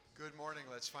Good morning.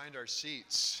 Let's find our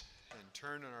seats and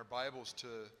turn in our Bibles to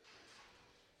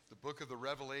the book of the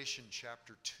Revelation,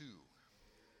 chapter 2.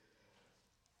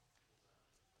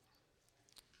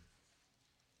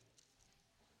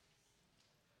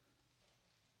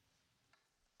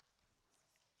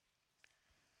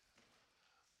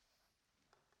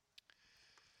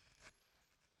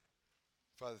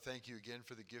 Father, thank you again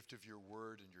for the gift of your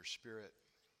word and your spirit.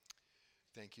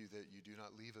 Thank you that you do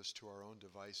not leave us to our own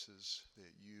devices,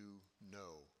 that you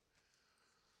know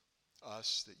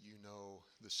us, that you know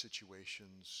the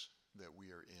situations that we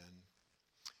are in.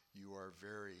 You are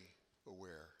very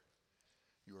aware.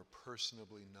 You are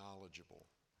personally knowledgeable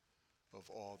of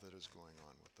all that is going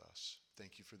on with us.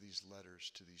 Thank you for these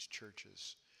letters to these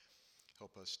churches.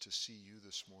 Help us to see you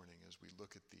this morning as we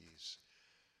look at these.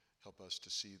 Help us to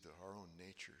see our own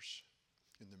natures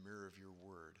in the mirror of your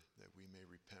word, that we may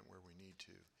repent where we need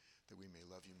to, that we may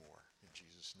love you more. In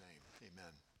Jesus' name,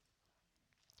 amen.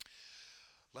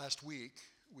 Last week,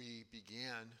 we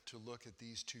began to look at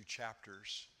these two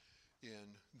chapters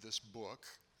in this book.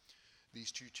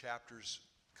 These two chapters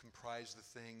comprise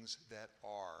the things that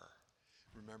are.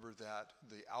 Remember that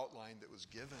the outline that was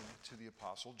given to the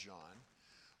Apostle John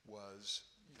was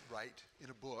write in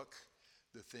a book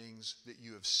the things that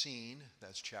you have seen,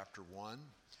 that's chapter 1.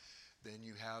 Then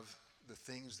you have the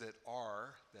things that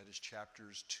are, that is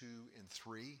chapters 2 and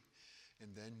 3.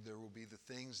 And then there will be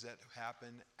the things that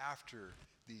happen after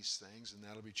these things, and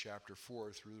that'll be chapter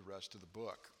 4 through the rest of the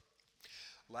book.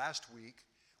 Last week,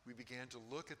 we began to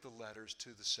look at the letters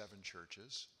to the 7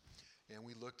 churches, and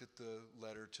we looked at the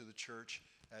letter to the church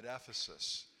at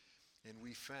Ephesus. And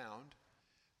we found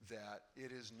that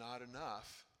it is not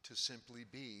enough to simply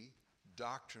be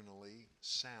doctrinally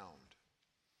sound.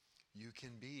 You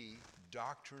can be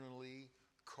doctrinally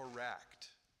correct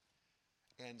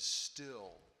and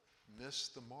still miss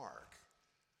the mark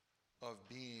of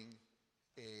being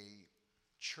a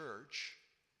church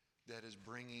that is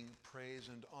bringing praise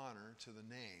and honor to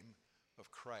the name of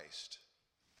Christ.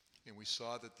 And we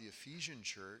saw that the Ephesian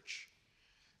church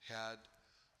had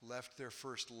left their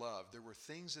first love. There were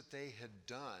things that they had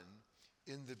done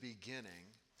in the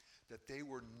beginning that they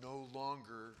were no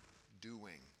longer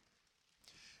doing.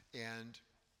 And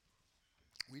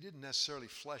we didn't necessarily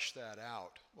flesh that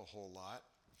out a whole lot.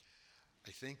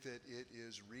 I think that it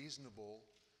is reasonable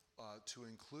to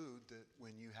include that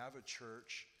when you have a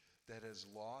church that has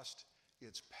lost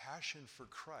its passion for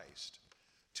Christ,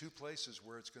 2 places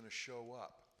where it's going to show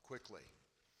up quickly.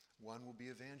 One will be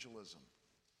evangelism.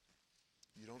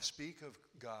 You don't speak of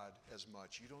God as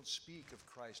much. You don't speak of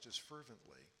Christ as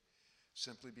fervently,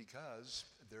 simply because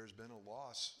there's been a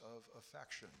loss of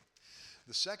affection.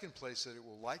 The second place that it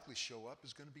will likely show up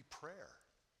is going to be prayer.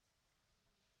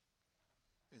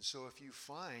 And so if you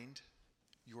find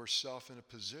yourself in a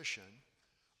position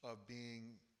of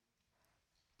being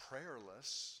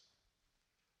prayerless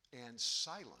and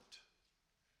silent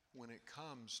when it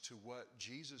comes to what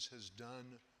Jesus has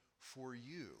done for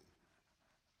you,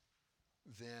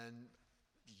 then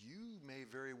you may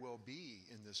very well be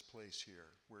in this place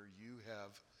here where you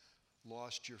have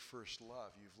lost your first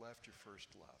love. You've left your first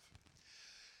love.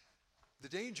 The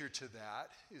danger to that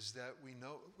is that we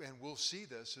know, and we'll see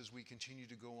this as we continue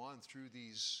to go on through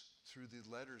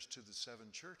the letters to the 7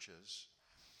 churches,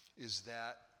 is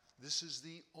that this is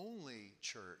the only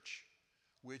church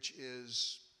which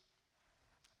is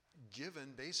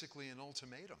given basically an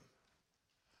ultimatum.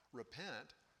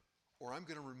 Repent, or I'm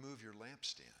going to remove your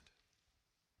lampstand.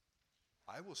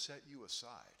 I will set you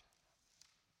aside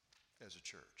as a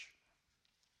church.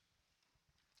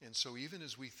 And so even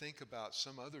as we think about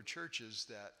some other churches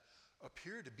that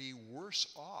appear to be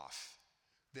worse off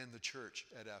than the church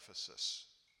at Ephesus,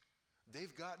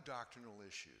 they've got doctrinal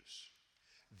issues.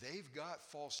 They've got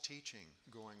false teaching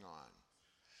going on.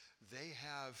 They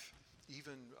have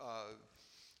even,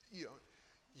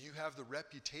 you have the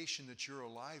reputation that you're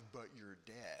alive, but you're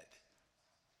dead.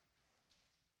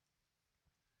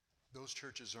 Those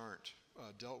churches aren't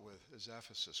dealt with as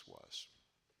Ephesus was.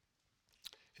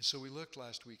 And so we looked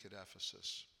last week at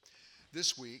Ephesus.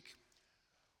 This week,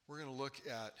 we're going to look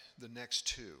at the next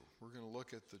 2. We're going to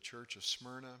look at the church of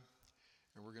Smyrna,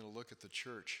 and we're going to look at the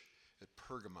church at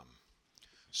Pergamum.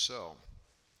 So,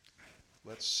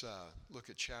 let's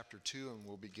look at chapter 2, and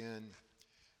we'll begin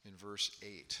in verse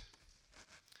 8.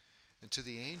 And to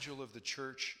the angel of the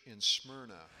church in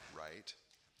Smyrna write,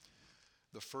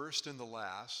 the first and the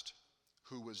last,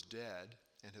 who was dead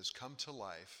and has come to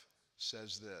life,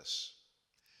 says this,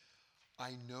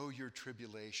 I know your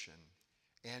tribulation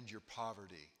and your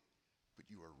poverty, but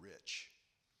you are rich.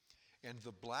 And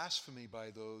the blasphemy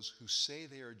by those who say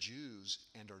they are Jews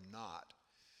and are not,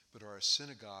 but but are a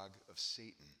synagogue of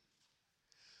Satan.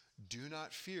 Do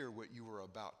not fear what you are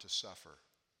about to suffer.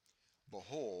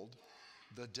 Behold,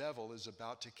 the devil is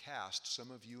about to cast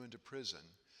some of you into prison,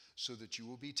 so that you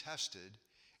will be tested,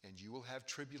 and you will have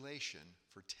tribulation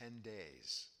for 10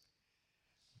 days.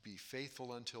 Be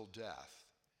faithful until death,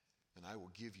 and I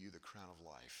will give you the crown of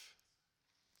life.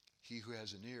 He who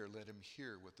has an ear, let him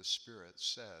hear what the Spirit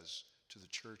says to the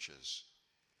churches.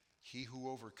 He who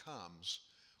overcomes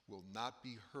will not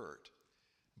be hurt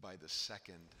by the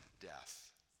second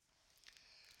death.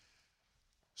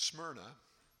 Smyrna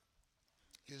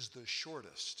is the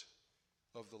shortest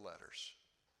of the letters,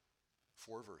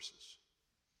 4 verses.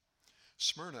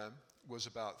 Smyrna was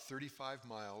about 35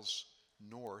 miles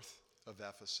north of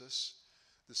Ephesus.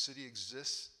 The city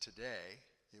exists today.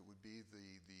 It would be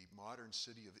the modern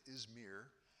city of Izmir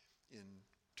in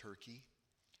Turkey.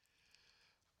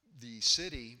 The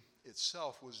city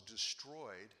itself was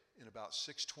destroyed in about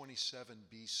 627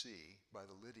 BC by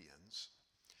the Lydians,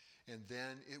 and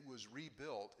then it was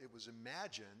rebuilt. It was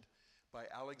imagined by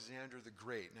Alexander the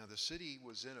Great. Now, the city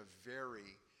was in a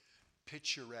very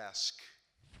picturesque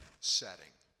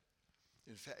setting.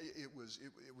 In fact, it was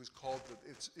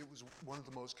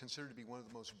considered to be one of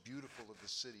the most beautiful of the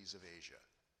cities of Asia.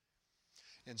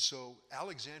 And so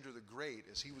Alexander the Great,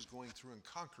 as he was going through and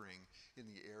conquering in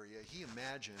the area, he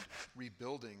imagined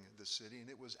rebuilding the city, and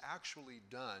it was actually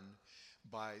done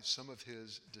by some of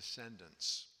his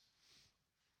descendants.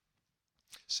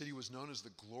 The city was known as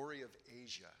the Glory of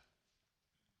Asia.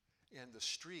 And the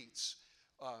streets,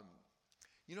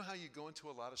 you know how you go into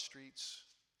a lot of streets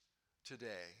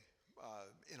today?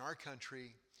 In our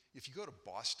country, if you go to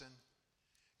Boston,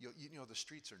 you know the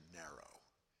streets are narrow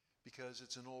because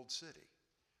it's an old city.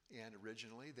 And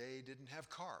originally they didn't have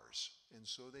cars, and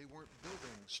so they weren't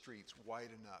building streets wide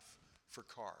enough for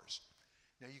cars.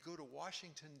 Now you go to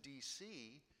Washington,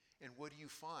 D.C., and what do you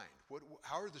find?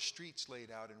 How are the streets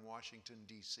laid out in Washington,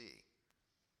 D.C.?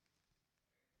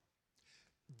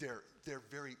 They're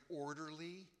very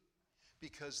orderly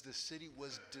because the city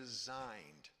was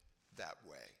designed that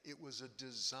way. It was a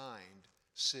designed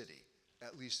city,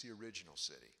 at least the original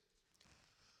city.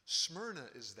 Smyrna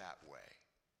is that way.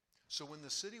 So when the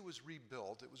city was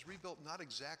rebuilt, it was rebuilt not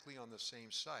exactly on the same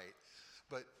site,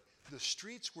 but the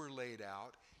streets were laid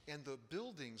out and the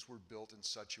buildings were built in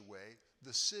such a way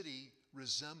the city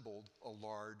resembled a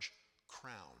large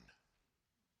crown.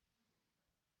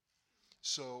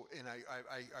 So, and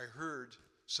I heard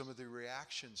some of the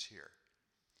reactions here.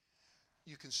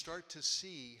 You can start to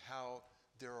see how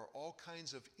there are all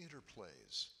kinds of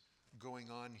interplays going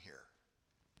on here,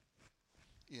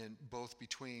 in both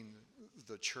between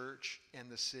the church and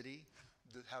the city,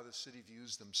 how the city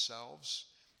views themselves,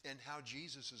 and how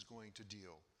Jesus is going to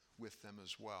deal with them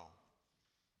as well.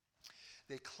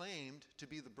 They claimed to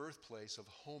be the birthplace of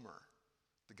Homer,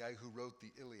 the guy who wrote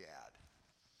the Iliad.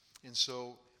 And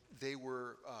so they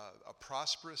were a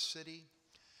prosperous city.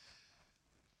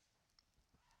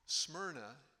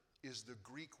 Smyrna is the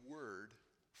Greek word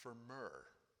for myrrh.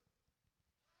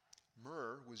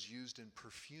 Myrrh was used in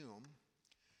perfume,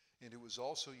 and it was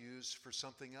also used for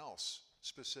something else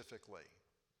specifically.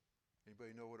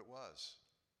 Anybody know what it was?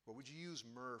 What would you use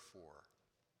myrrh for?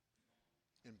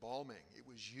 Embalming. It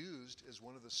was used as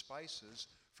one of the spices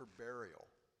for burial.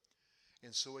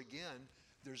 And so again,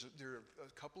 there are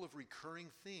a couple of recurring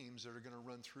themes that are going to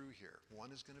run through here.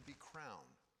 One is going to be crown.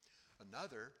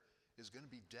 Another is going to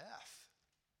be death.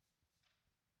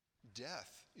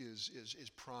 Death is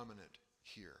prominent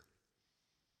here.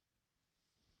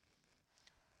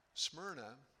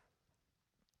 Smyrna,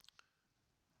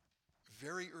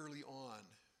 very early on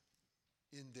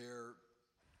in their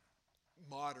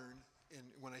modern, and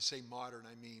when I say modern,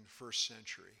 I mean first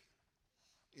century,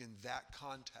 in that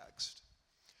context,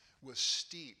 was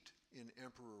steeped in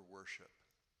emperor worship.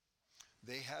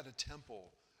 They had a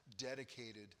temple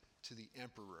dedicated to the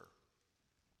emperor.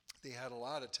 They had a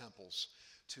lot of temples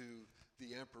to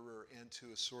the emperor and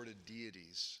to assorted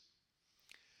deities.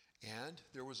 And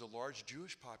there was a large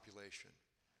Jewish population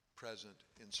present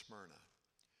in Smyrna.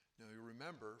 Now you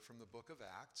remember from the book of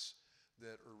Acts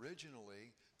that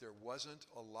originally there wasn't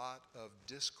a lot of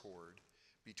discord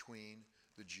between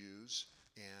the Jews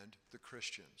and the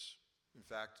Christians. In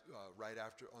fact, right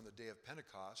after, on the day of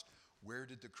Pentecost, where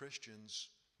did the Christians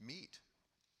meet?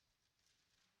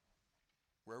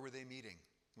 Where were they meeting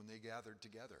when they gathered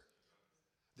together?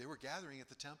 They were gathering at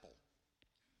the temple.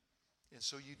 And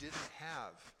so you didn't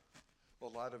have a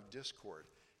lot of discord.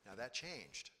 Now that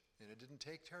changed, and it didn't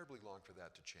take terribly long for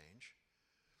that to change.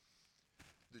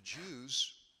 The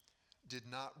Jews did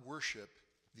not worship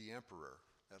the emperor,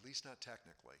 at least not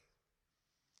technically.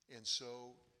 And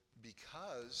so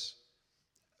because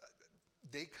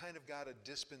they kind of got a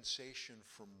dispensation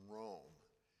from Rome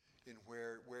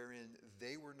wherein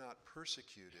they were not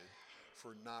persecuted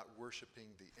for not worshiping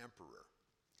the emperor.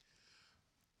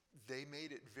 They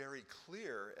made it very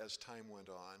clear as time went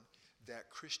on that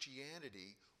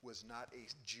Christianity was not a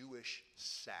Jewish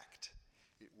sect.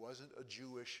 It wasn't a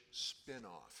Jewish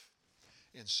spin-off.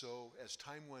 And so as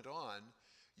time went on,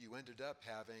 you ended up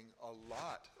having a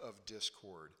lot of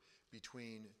discord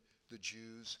between the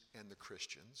Jews and the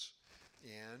Christians.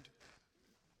 And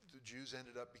the Jews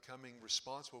ended up becoming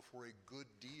responsible for a good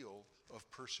deal of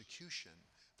persecution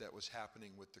that was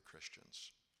happening with the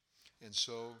Christians. And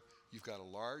so you've got a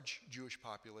large Jewish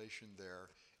population there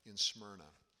in Smyrna.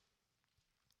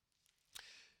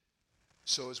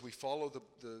 So as we follow the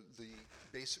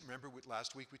basic, remember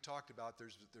last week we talked about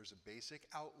there's a basic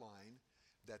outline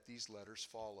that these letters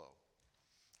follow.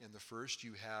 In the first,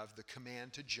 you have the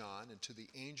command to John and to the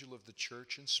angel of the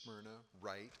church in Smyrna,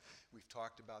 write. We've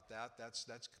talked about that. That's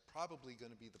probably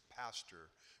going to be the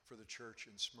pastor for the church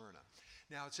in Smyrna.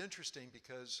 Now, it's interesting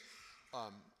because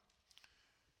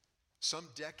some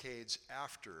decades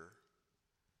after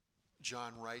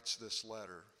John writes this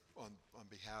letter on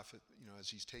behalf of, as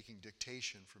he's taking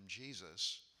dictation from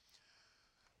Jesus,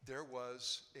 there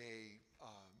was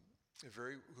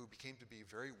who became to be a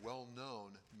very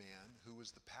well-known man who was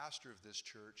the pastor of this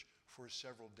church for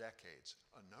several decades,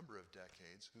 a number of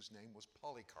decades, whose name was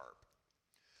Polycarp.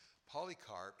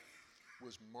 Polycarp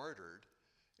was martyred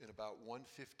in about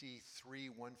 153,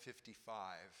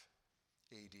 155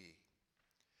 AD.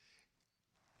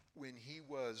 When he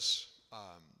was,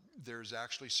 there's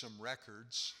actually some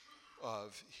records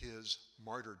of his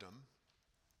martyrdom,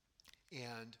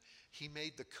 and he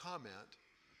made the comment,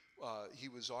 he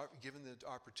was given the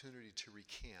opportunity to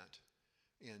recant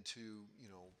and to,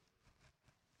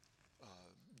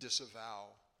 disavow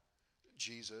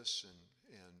Jesus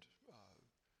and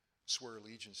swear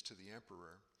allegiance to the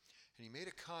emperor. And he made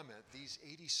a comment, these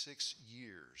 86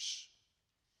 years,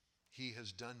 he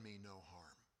has done me no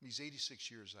harm. These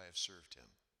 86 years I have served him.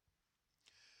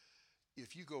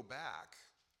 If you go back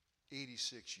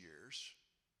 86 years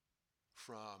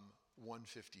from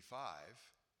 155,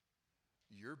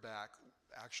 you're back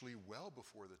actually well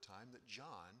before the time that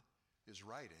John is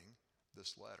writing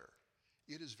this letter.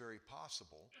 It is very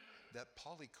possible that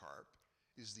Polycarp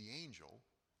is the angel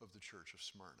of the church of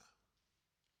Smyrna.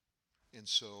 And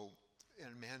so,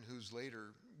 and a man who's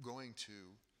later going to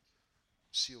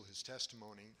seal his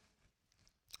testimony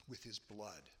with his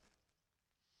blood.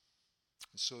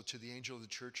 And so to the angel of the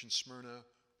church in Smyrna,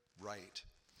 write.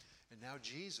 And now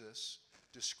Jesus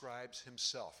describes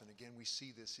himself. And again, we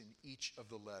see this in each of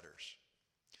the letters.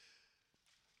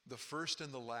 The first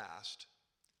and the last,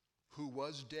 who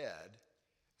was dead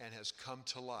and has come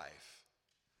to life,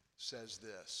 says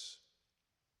this.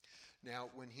 Now,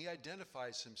 when he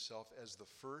identifies himself as the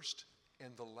first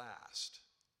and the last,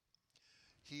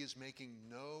 he is making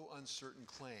no uncertain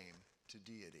claim to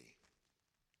deity.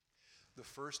 The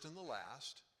first and the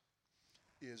last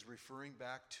is referring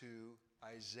back to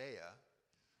Isaiah.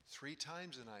 3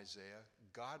 times in Isaiah,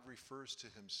 God refers to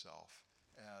himself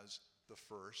as the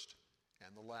first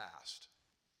and the last.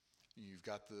 You've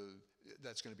got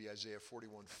that's going to be Isaiah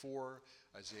 41:4,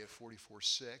 Isaiah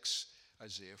 44:6,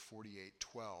 Isaiah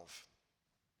 48:12.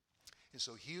 And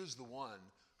so he is the one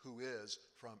who is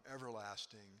from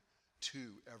everlasting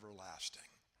to everlasting.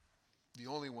 The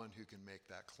only one who can make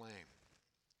that claim.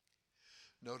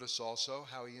 Notice also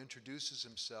how he introduces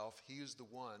himself. He is the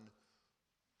one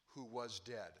who was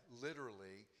dead.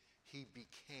 Literally, he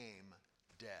became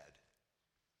dead.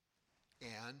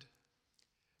 And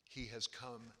he has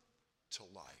come to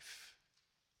life.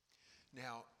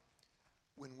 Now,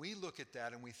 when we look at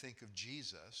that and we think of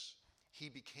Jesus, he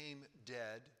became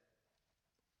dead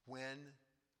when,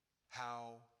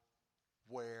 how,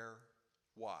 where,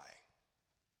 why?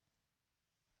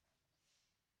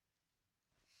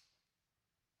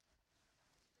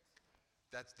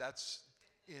 That's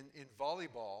in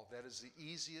volleyball, that is the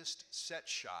easiest set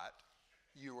shot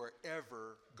you are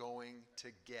ever going to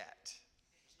get.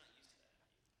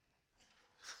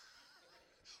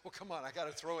 Well, come on, I got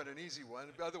to throw in an easy one.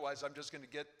 Otherwise, I'm just going to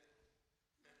get...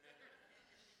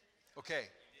 Okay.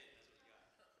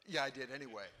 Yeah, I did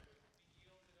anyway.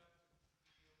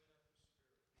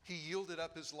 He yielded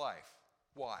up his life.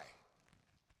 Why?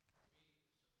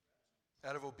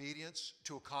 Out of obedience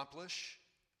to accomplish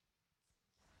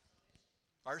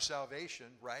our salvation,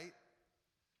 right?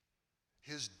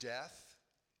 His death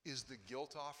is the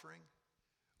guilt offering.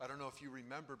 I don't know if you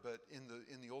remember, but in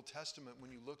the Old Testament,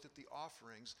 when you looked at the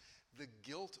offerings, the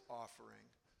guilt offering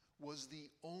was the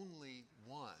only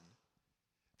one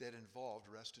involved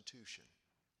restitution.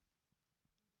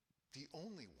 The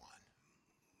only one.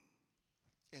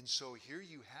 And so here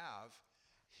you have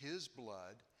his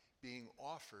blood being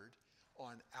offered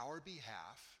on our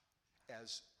behalf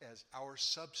as our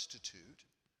substitute,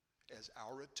 as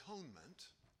our atonement.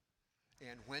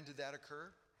 And when did that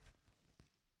occur?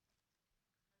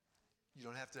 You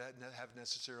don't have to have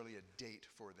necessarily a date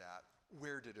for that.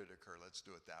 Where did it occur? Let's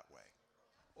do it that way.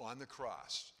 On the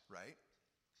cross, right?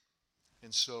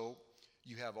 And so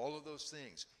you have all of those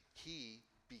things. He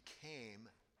became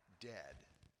dead.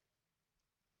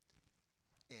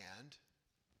 And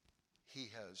he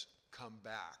has come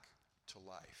back to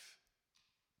life.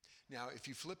 Now, if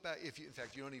you flip back, in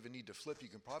fact, you don't even need to flip. You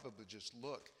can probably just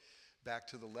look back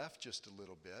to the left just a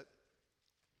little bit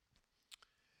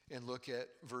and look at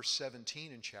verse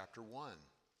 17 in chapter 1.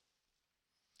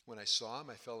 When I saw him,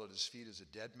 I fell at his feet as a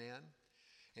dead man,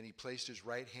 and he placed his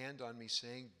right hand on me,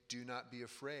 saying, "Do not be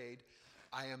afraid.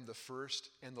 I am the first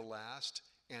and the last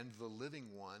and the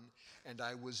living one, and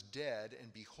I was dead,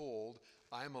 and behold,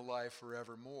 I am alive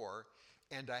forevermore,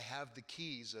 and I have the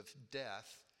keys of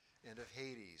death and of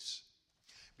Hades."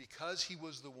 Because he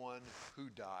was the one who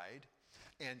died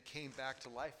and came back to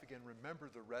life again, remember,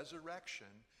 the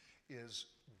resurrection is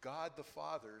God the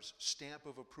Father's stamp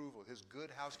of approval, his good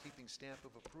housekeeping stamp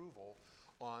of approval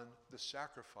on the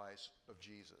sacrifice of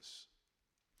Jesus.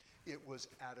 It was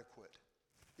adequate.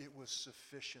 It was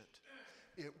sufficient.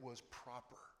 It was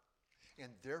proper.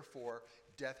 And therefore,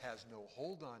 death has no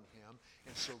hold on him.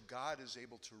 And so God is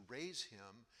able to raise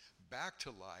him back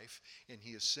to life, and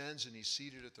he ascends and he's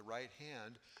seated at the right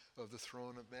hand of the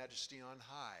throne of majesty on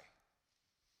high.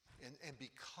 And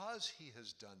because he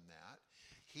has done that,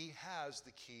 he has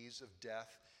the keys of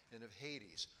death and of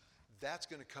Hades. That's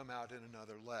going to come out in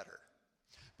another letter.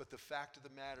 But the fact of the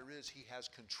matter is, he has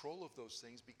control of those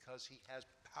things because he has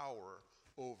power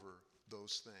over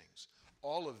those things.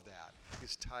 All of that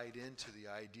is tied into the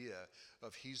idea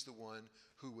of he's the one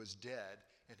who was dead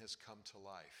and has come to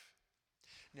life.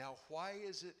 Now, why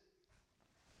is it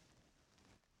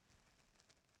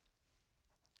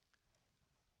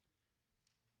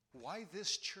why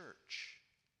this church,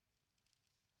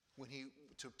 when he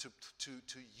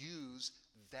to use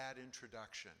that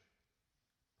introduction?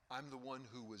 I'm the one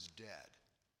who was dead,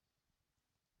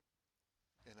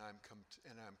 and I'm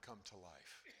come to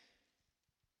life.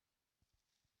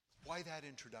 Why that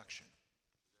introduction?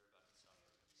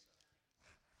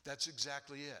 That's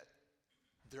exactly it.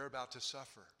 They're about to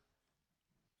suffer.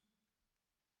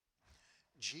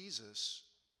 Jesus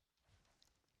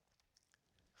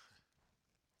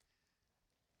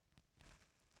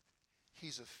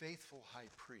he's a faithful high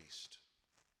priest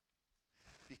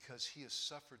because he has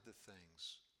suffered the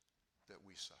things that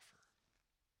we suffer.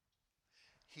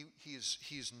 He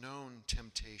has known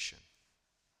temptation,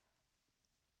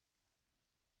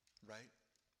 right?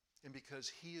 And because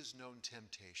he has known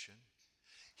temptation,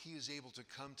 he is able to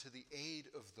come to the aid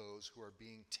of those who are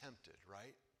being tempted,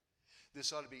 right?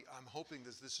 This ought to be, I'm hoping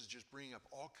that this is just bringing up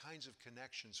all kinds of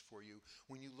connections for you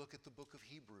when you look at the book of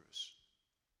Hebrews,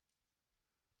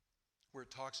 where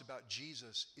it talks about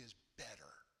Jesus is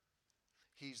better.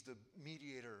 He's the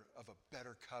mediator of a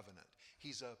better covenant.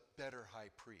 He's a better high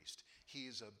priest.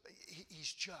 He's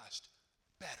just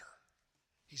better.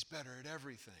 He's better at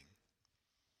everything.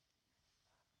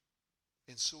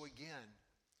 And so again,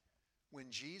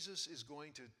 when Jesus is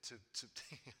going to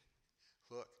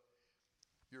look,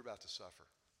 you're about to suffer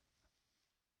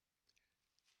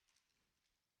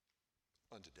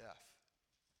unto death.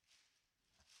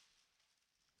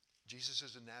 Jesus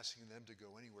isn't asking them to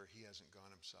go anywhere he hasn't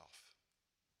gone himself.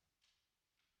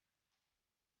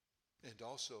 And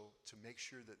also to make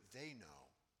sure that they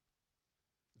know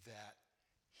that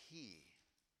he,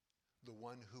 the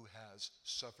one who has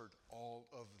suffered all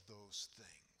of those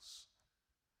things,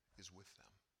 is with them.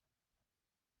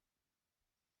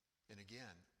 And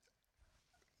again,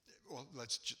 well,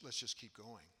 let's just keep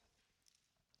going.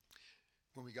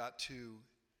 When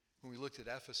we looked at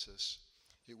Ephesus,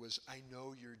 it was, I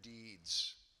know your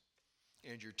deeds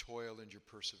and your toil and your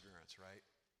perseverance, right?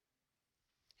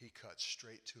 He cuts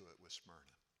straight to it with Smyrna.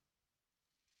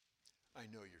 I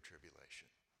know your tribulation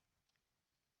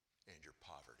and your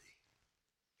poverty.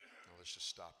 Now let's just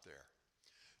stop there.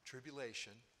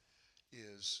 Tribulation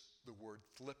is the word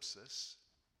thlipsis.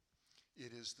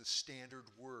 It is the standard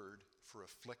word for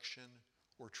affliction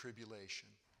or tribulation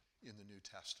in the New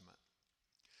Testament.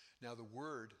 Now the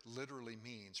word literally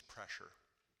means pressure.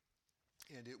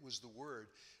 And it was the word,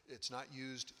 it's not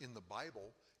used in the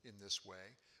Bible in this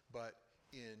way, but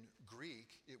in Greek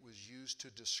it was used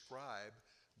to describe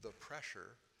the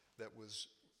pressure that was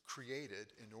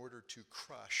created in order to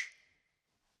crush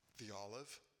the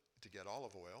olive to get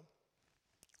olive oil,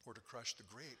 or to crush the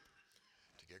grape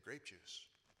to get grape juice.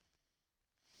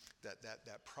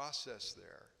 That process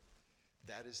there,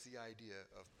 that is the idea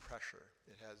of pressure.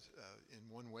 It has,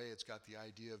 in one way, it's got the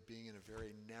idea of being in a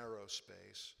very narrow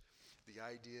space. The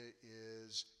idea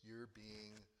is you're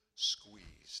being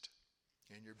squeezed,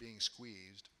 and you're being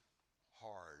squeezed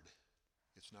hard.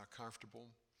 It's not comfortable.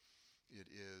 It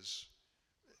is,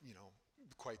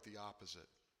 quite the opposite.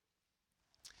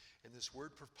 And this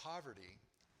word for poverty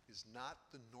is not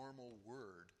the normal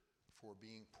word for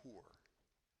being poor.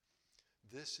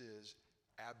 This is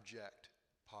abject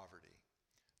poverty.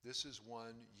 This is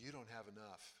one you don't have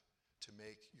enough to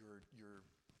make your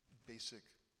basic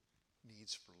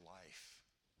needs for life.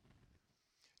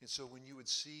 And so when you would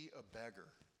see a beggar,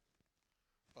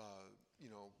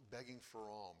 begging for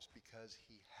alms because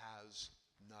he has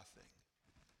nothing,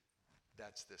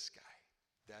 that's this guy.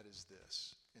 That is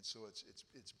this. And so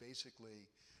it's basically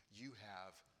you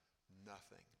have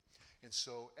nothing. And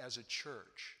so as a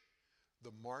church,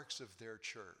 the marks of their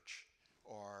church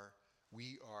are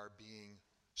we are being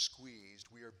squeezed,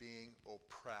 we are being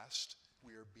oppressed,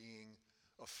 we are being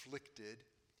afflicted,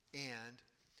 and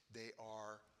they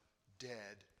are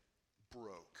dead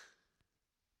broke.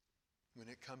 When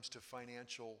it comes to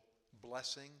financial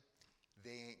blessing,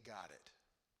 they ain't got it.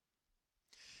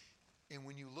 And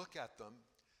when you look at them,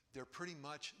 they're pretty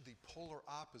much the polar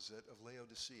opposite of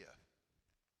Laodicea,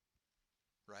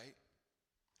 right?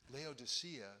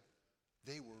 Laodicea,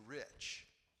 they were rich,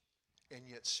 and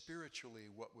yet spiritually,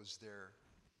 what was their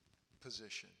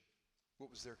position?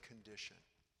 What was their condition?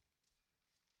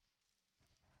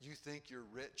 You think you're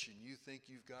rich and you think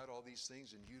you've got all these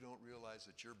things and you don't realize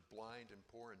that you're blind and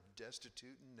poor and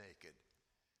destitute and naked.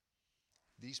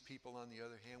 These people, on the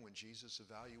other hand, when Jesus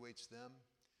evaluates them,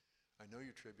 I know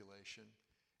your tribulation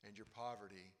and your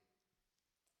poverty,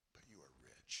 but you are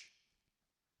rich.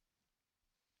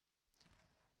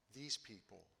 These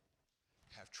people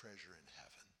have treasure in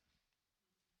heaven.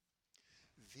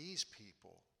 These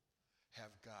people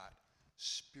have got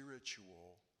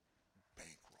spiritual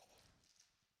bankroll.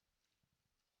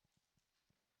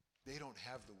 They don't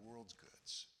have the world's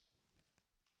goods,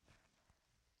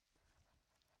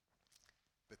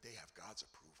 but they have God's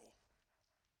approval.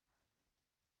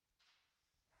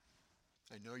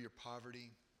 I know your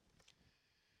poverty.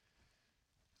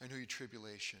 I know your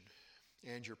tribulation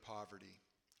and your poverty.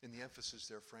 And the emphasis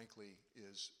there, frankly,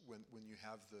 is when you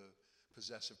have the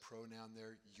possessive pronoun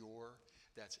there, your,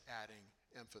 that's adding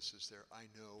emphasis there. I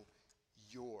know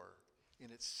your,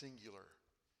 and it's singular,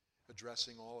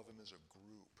 addressing all of them as a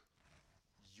group.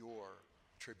 Your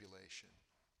tribulation,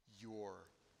 your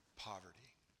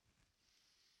poverty.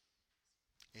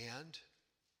 And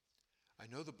I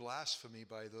know the blasphemy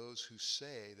by those who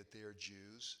say that they are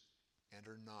Jews and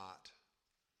are not,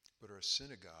 but are a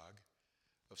synagogue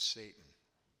of Satan.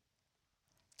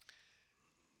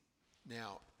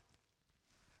 Now,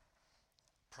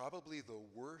 probably the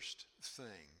worst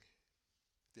thing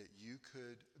that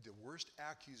the worst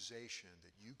accusation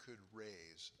that you could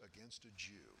raise against a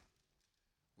Jew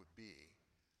would be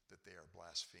that they are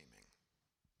blaspheming.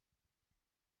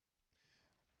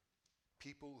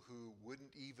 People who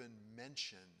wouldn't even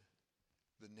mention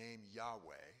the name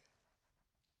Yahweh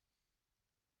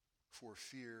for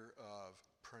fear of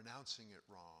pronouncing it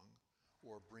wrong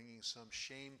or bringing some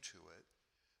shame to it,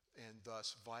 and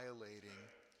thus violating,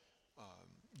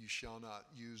 you shall not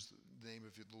use the name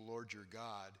of the Lord your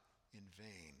God in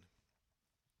vain.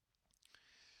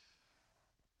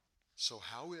 So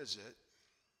how is it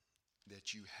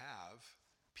that you have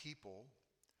people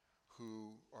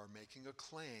who are making a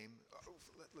claim?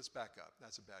 Let's back up.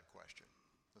 That's a bad question.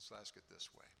 Let's ask it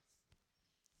this way.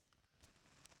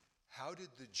 How did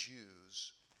the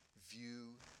Jews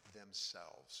view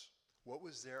themselves? What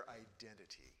was their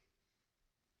identity?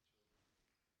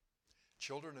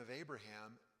 Children of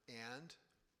Abraham and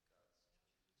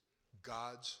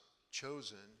God's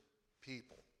chosen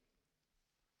people.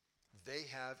 They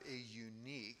have a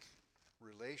unique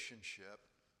relationship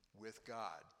with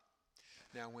God.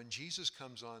 Now, when Jesus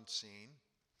comes on scene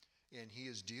and he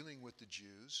is dealing with the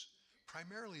Jews,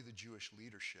 primarily the Jewish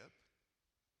leadership,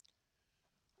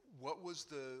 why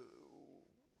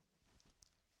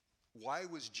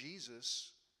was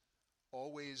Jesus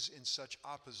always in such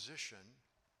opposition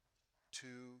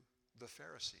to the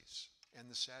Pharisees and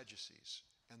the Sadducees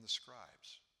and the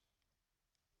scribes?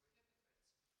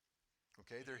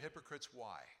 Okay, they're hypocrites.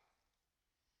 Why?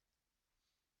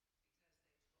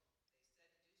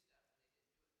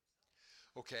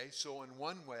 Okay, so in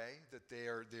one way that they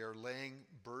are laying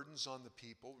burdens on the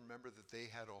people. Remember that they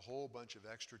had a whole bunch of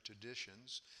extra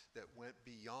traditions that went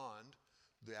beyond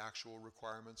the actual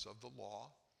requirements of the law.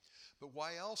 But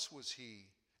why else was he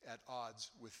at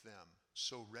odds with them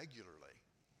so regularly?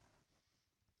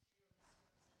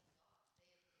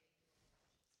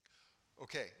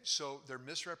 Okay, so they're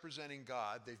misrepresenting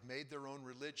God. They've made their own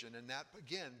religion, and that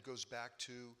again goes back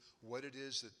to what it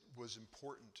is that was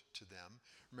important to them.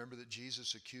 Remember that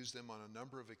Jesus accused them on a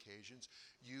number of occasions.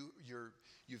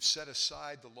 You've set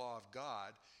aside the law of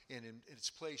God, and in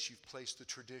its place you've placed the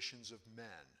traditions of men.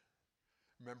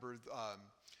 Remember,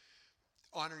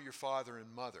 honor your father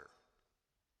and mother.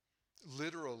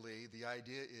 Literally, the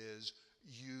idea is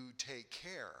you take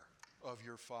care of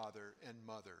your father and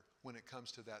mother when it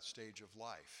comes to that stage of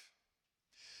life.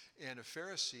 And a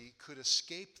Pharisee could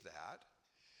escape that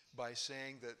by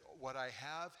saying that what I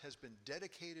have has been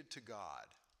dedicated to God.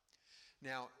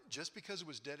 Now, just because it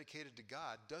was dedicated to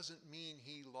God doesn't mean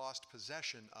he lost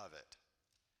possession of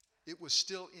it. It was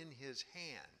still in his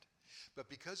hand. But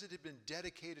because it had been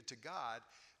dedicated to God,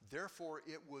 therefore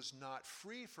it was not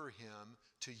free for him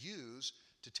to use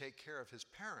to take care of his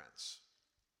parents.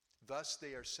 Thus,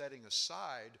 they are setting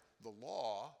aside the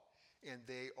law and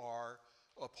they are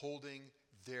upholding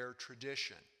their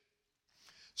tradition.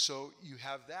 So you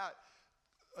have that.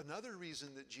 Another reason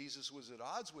that Jesus was at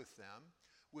odds with them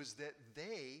was that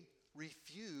they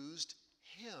refused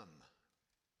him.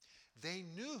 They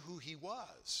knew who he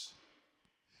was.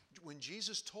 When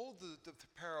Jesus told the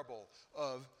parable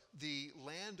of the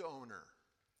landowner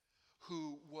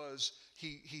who was,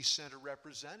 he sent a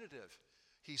representative.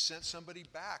 He sent somebody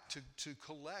back to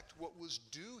collect what was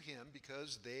due him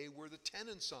because they were the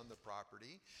tenants on the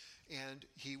property. And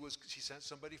he sent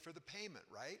somebody for the payment,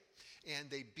 right? And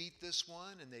they beat this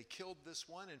one and they killed this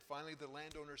one. And finally the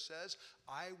landowner says,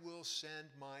 I will send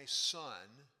my son.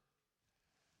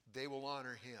 They will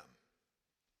honor him.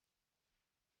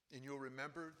 And you'll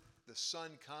remember the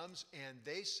son comes and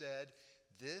they said,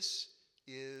 this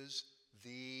is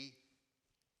the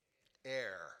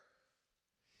heir.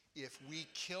 If we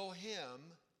kill him,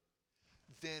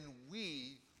 then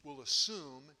we will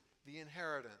assume the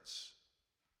inheritance.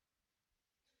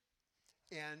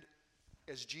 And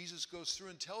as Jesus goes through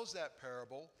and tells that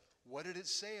parable, what did it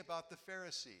say about the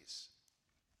Pharisees?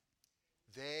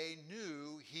 They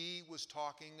knew he was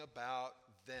talking about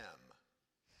them.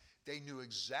 They knew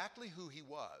exactly who he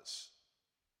was.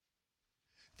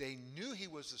 They knew he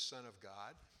was the Son of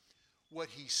God. What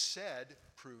he said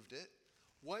proved it.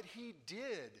 What he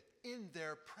did in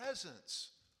their presence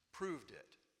proved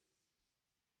it.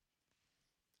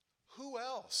 Who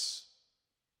else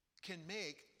can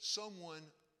make someone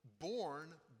born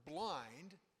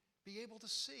blind be able to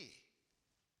see?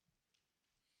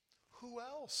 Who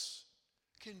else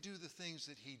can do the things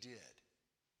that he did?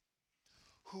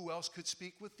 Who else could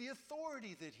speak with the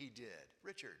authority that he did?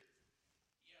 Richard.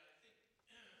 Yeah, I think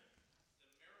the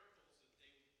miracles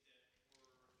that were the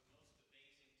most amazing to them weren't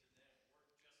just that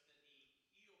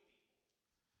he healed people,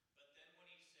 but then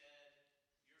when he said,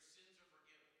 your sins are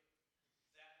forgiven,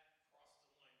 that crossed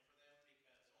the line for them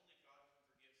because only God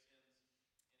can forgive sins,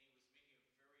 and he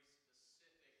was making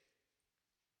a very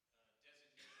specific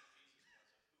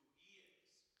designation Jesus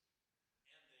was of who he is,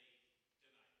 and they denied him.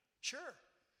 Sure.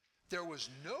 There was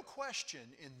no question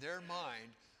in their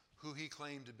mind who he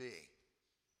claimed to be.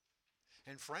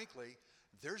 And frankly,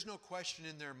 there's no question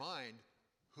in their mind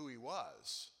who he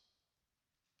was.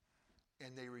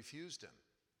 And they refused him.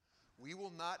 We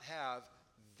will not have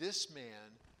this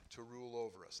man to rule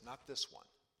over us, not this one.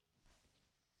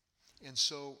 And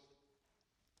so,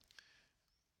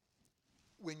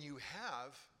 when you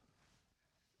have,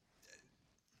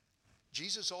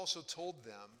 Jesus also told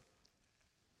them,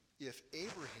 if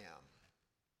Abraham,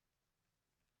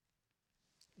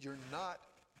 you're not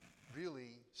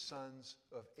really sons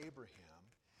of Abraham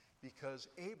because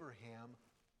Abraham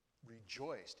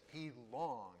rejoiced. He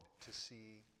longed to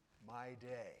see my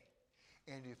day.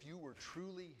 And if you were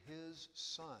truly his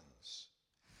sons,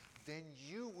 then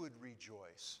you would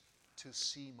rejoice to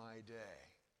see my day.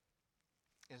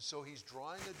 And so he's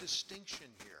drawing a distinction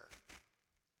here.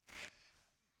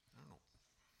 I don't know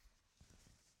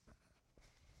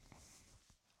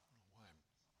why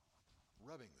I'm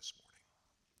rubbing this morning.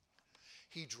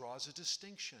 He draws a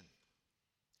distinction.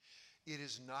 It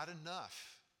is not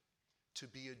enough to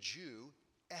be a Jew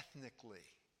ethnically.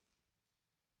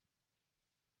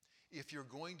 If you're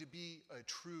going to be a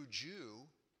true Jew,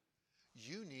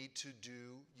 you need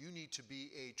to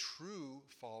be a true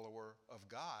follower of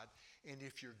God. And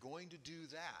if you're going to do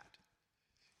that,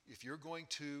 if you're going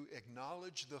to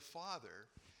acknowledge the Father,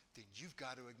 then you've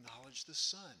got to acknowledge the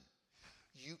Son.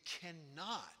 You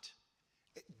cannot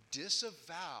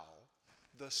disavow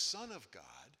the Son of God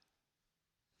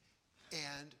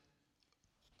and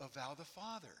avow the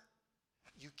Father.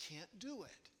 You can't do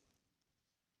it.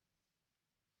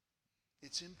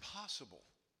 It's impossible.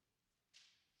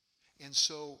 And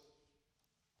so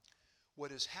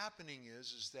what is happening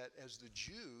is that as the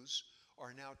Jews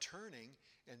are now turning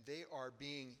and they are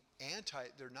being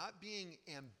they're not being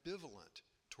ambivalent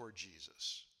toward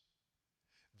Jesus.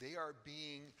 They are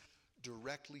being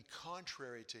directly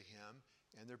contrary to him,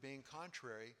 and they're being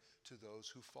contrary to those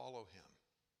who follow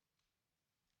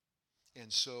him.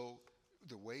 And so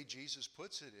the way Jesus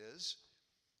puts it is,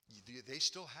 they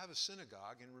still have a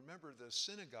synagogue, and remember, the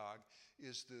synagogue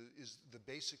is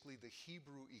basically the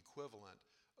Hebrew equivalent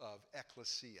of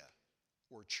ecclesia,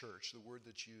 or church, the word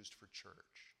that's used for church.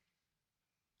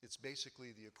 It's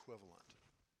basically the equivalent.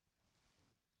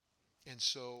 And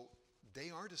so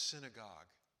they aren't a synagogue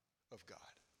of God.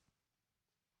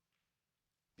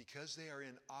 Because they are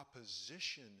in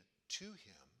opposition to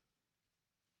him,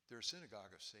 they're a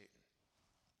synagogue of Satan.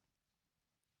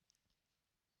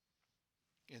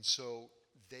 And so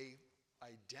they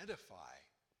identify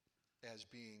as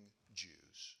being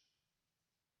Jews.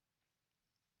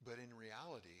 But in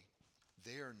reality,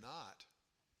 they are not.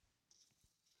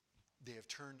 They have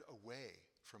turned away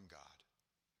from God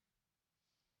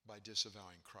by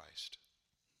disavowing Christ.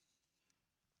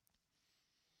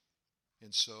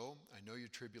 And so, I know your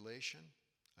tribulation.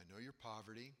 I know your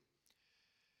poverty.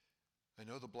 I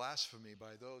know the blasphemy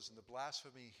by those. And the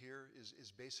blasphemy here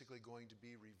is basically going to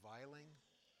be reviling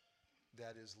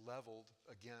that is leveled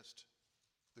against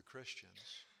the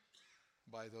Christians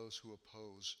by those who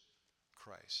oppose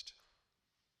Christ.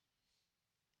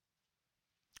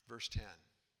 Verse 10.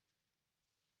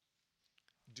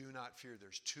 Do not fear.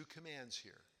 There's two commands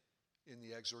here in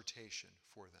the exhortation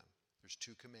for them. There's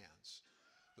two commands.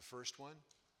 The first one,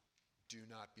 do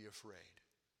not be afraid.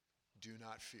 Do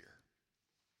not fear.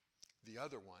 The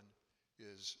other one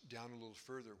is down a little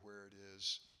further where it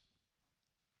is,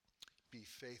 be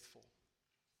faithful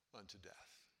unto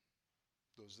death.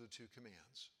 Those are the two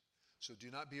commands. So do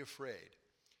not be afraid.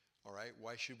 All right?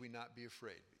 Why should we not be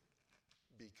afraid?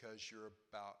 Because you're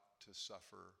about to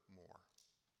suffer more.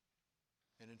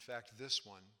 And in fact, this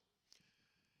one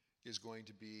is going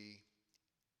to be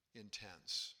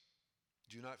intense.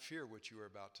 Do not fear what you are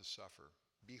about to suffer.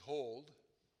 Behold,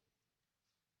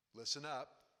 listen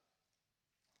up,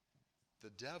 the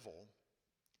devil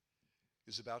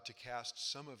is about to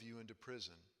cast some of you into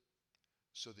prison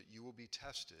so that you will be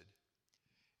tested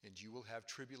and you will have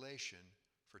tribulation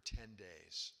for 10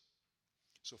 days.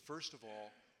 So first of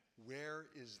all, where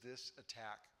is this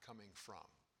attack coming from?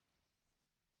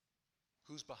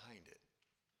 Who's behind it?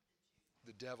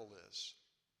 The devil is.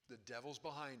 The devil's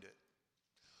behind it.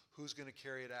 Who's going to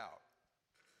carry it out?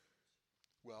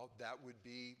 Well, that would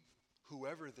be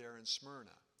whoever there in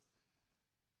Smyrna.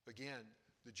 Again,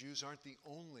 the Jews aren't the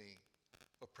only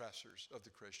oppressors of the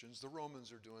Christians. The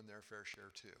Romans are doing their fair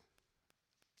share too.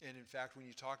 And in fact, when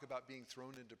you talk about being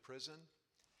thrown into prison,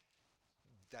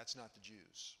 that's not the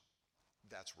Jews.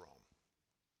 That's Rome.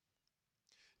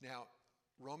 Now,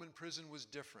 Roman prison was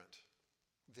different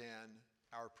than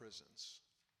our prisons.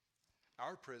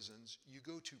 Our prisons, you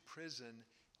go to prison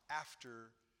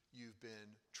after you've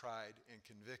been tried and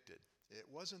convicted. It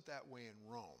wasn't that way in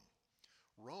Rome.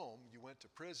 Rome, you went to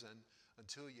prison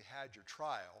until you had your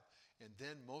trial, and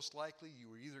then most likely you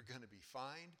were either going to be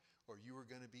fined or you were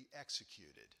going to be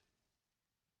executed.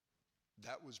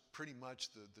 That was pretty much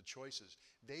the choices.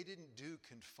 They didn't do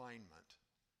confinement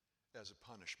as a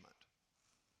punishment.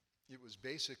 It was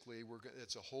basically,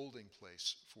 it's a holding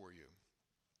place for you.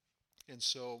 And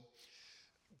so,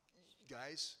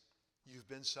 guys, you've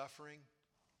been suffering.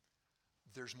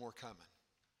 There's more coming.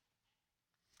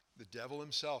 The devil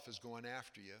himself is going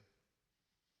after you.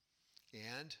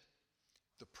 And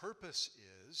the purpose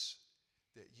is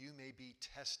that you may be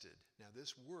tested. Now,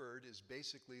 this word is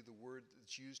basically the word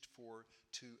that's used for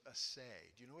to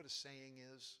assay. Do you know what assaying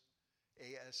is?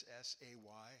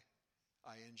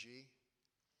 ASSAYING.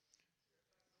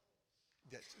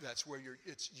 That's where you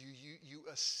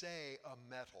assay a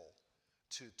metal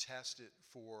to test it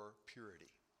for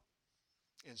purity.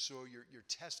 And so you're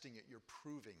testing it, you're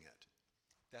proving it.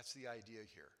 That's the idea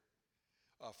here.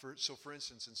 For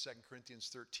instance, in 2 Corinthians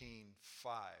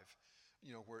 13:5,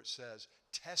 where it says,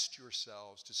 test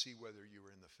yourselves to see whether you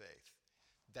are in the faith.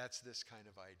 That's this kind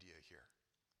of idea here.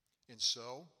 And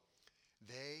so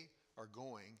they are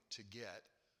going to get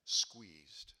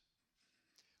squeezed.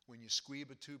 When you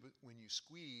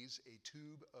squeeze a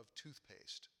tube of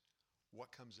toothpaste,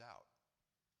 what comes out?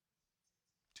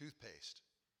 toothpaste,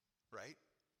 right?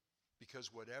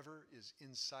 Because whatever is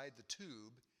inside the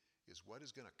tube is what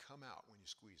is going to come out when you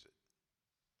squeeze it.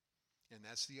 And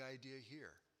that's the idea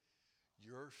here.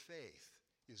 Your faith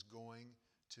is going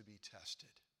to be tested.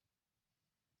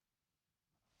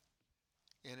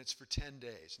 And it's for 10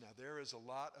 days. Now, there is a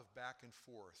lot of back and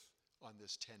forth on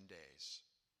this 10 days.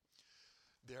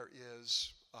 There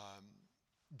is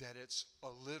that it's a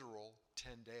literal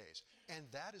 10 days.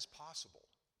 And that is possible.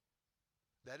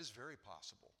 That is very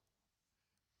possible.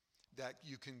 That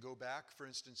you can go back, for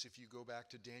instance, if you go back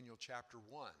to Daniel chapter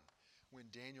 1, when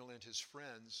Daniel and his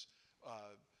friends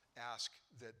ask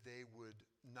that they would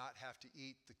not have to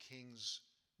eat the king's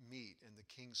meat and the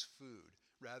king's food,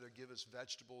 rather give us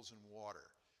vegetables and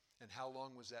water. And how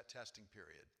long was that testing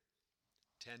period?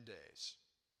 10 days.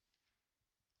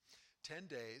 10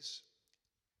 days,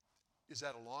 is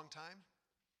that a long time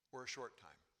or a short time?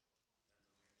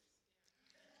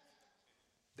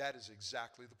 That is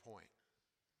exactly the point.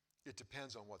 It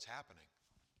depends on what's happening.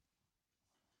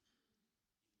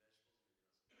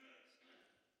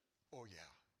 Oh, yeah.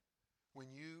 When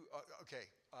you,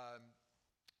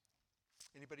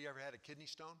 anybody ever had a kidney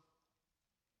stone?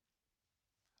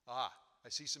 I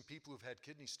see some people who've had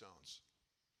kidney stones.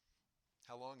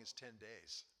 How long is 10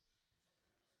 days?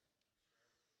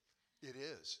 It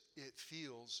is. It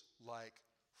feels like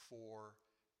forever.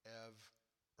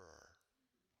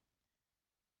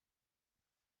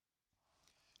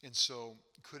 And so,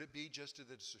 could it be just that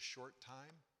it's a short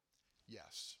time?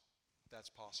 Yes, that's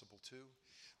possible too.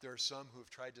 There are some who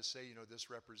have tried to say, this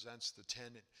represents the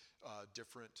 10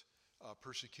 different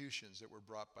persecutions that were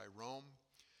brought by Rome.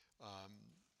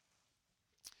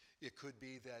 It could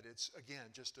be that it's,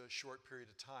 again, just a short period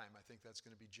of time. I think that's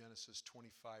going to be Genesis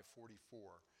 25:44,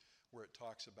 where it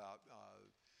talks about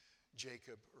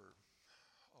Jacob,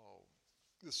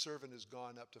 the servant has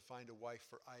gone up to find a wife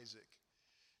for Isaac.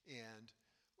 And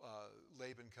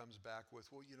Laban comes back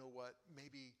with, well, you know what,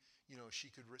 maybe, she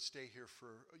could stay here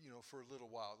for a little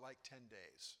while, like 10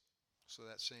 days. So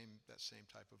that same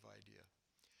type of idea.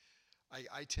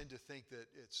 I tend to think that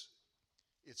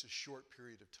it's a short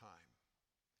period of time,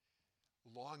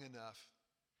 long enough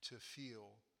to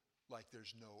feel like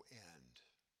there's no end.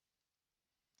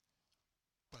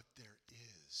 But there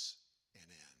is an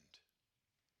end.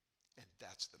 And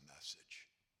that's the message.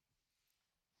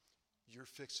 You're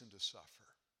fixing to suffer.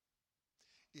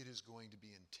 It is going to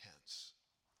be intense,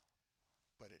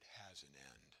 but it has an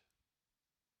end.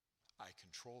 I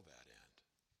control that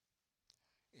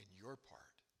end. And your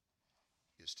part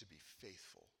is to be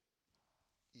faithful,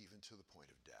 even to the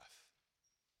point of death.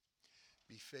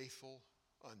 Be faithful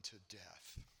unto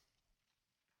death,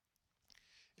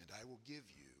 and I will give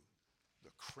you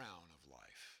the crown of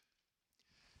life.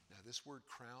 Now, this word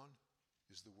crown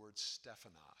is the word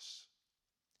Stephanos.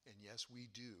 And yes, we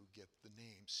do get the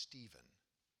name Stephen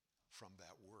from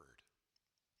that word.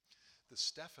 The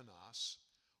Stephanos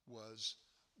was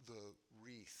the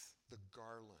wreath, the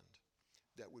garland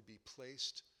that would be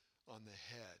placed on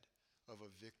the head of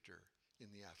a victor in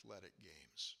the athletic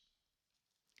games.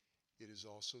 It is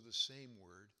also the same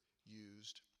word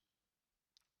used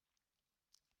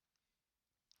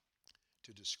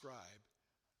to describe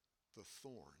the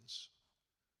thorns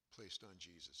placed on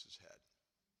Jesus' head.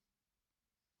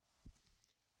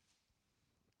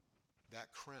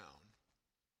 That crown,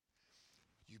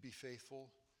 you be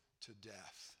faithful to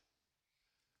death,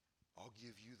 I'll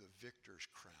give you the victor's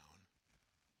crown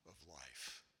of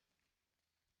life.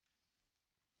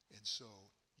 And so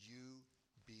you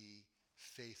be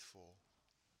faithful,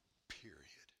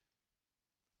 period.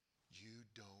 You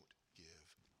don't give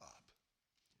up.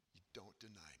 You don't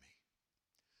deny me.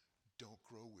 Don't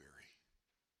grow weary.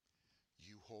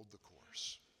 You hold the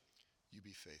course. You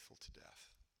be faithful to death.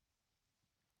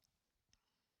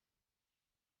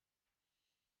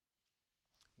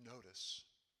 Notice,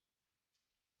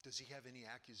 does he have any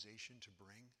accusation to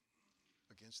bring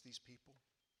against these people?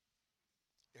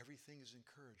 Everything is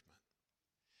encouragement.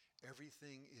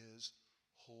 Everything is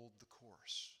hold the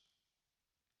course.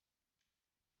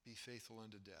 Be faithful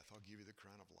unto death. I'll give you the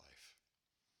crown of life.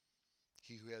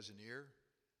 He who has an ear,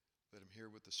 let him hear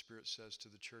what the Spirit says to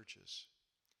the churches.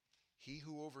 He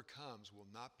who overcomes will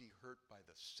not be hurt by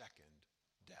the second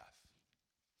death.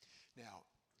 Now,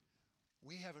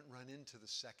 we haven't run into the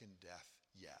second death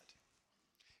yet.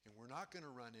 And we're not going to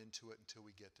run into it until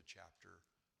we get to chapter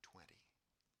 20.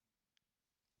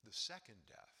 The second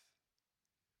death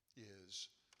is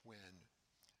when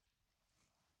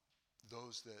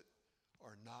those that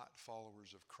are not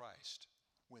followers of Christ,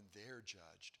 when they're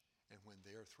judged and when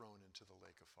they're thrown into the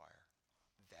lake of fire.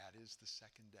 That is the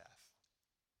second death.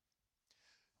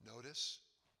 Notice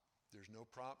There's no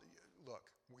problem. Look,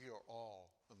 we are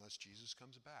all, unless Jesus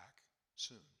comes back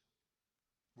soon,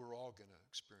 we're all going to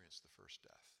experience the first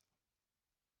death.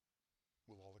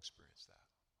 We'll all experience that.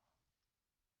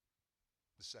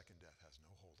 The second death has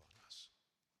no hold on us.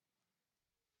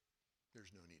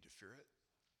 There's no need to fear it.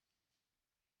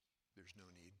 There's no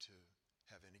need to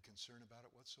have any concern about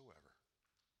it whatsoever.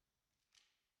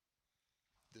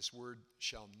 This word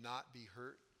shall not be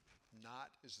hurt.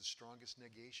 Not is the strongest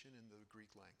negation in the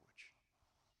Greek language.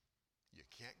 You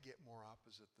can't get more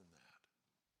opposite than that.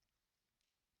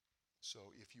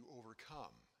 So if you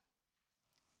overcome,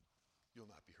 you'll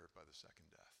not be hurt by the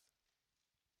second death.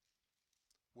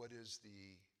 What is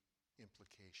the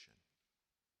implication?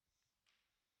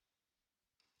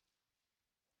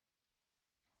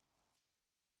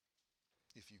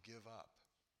 If you give up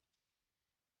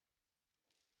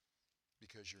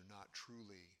because you're not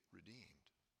truly redeemed,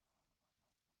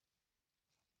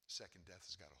 second death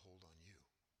has got a hold on you.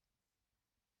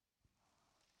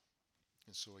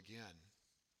 And so again,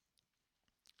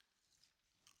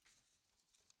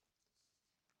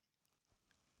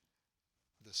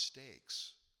 the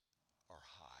stakes are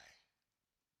high.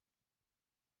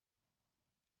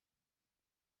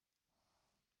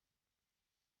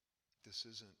 This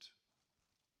isn't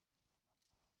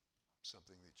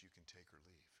something that you can take or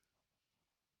leave.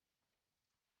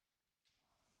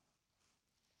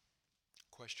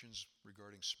 Questions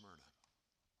regarding Smyrna?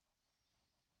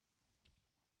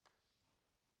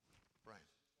 Brian.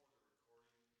 For the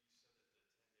recording, you said that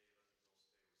the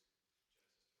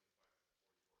 10-day illegal stay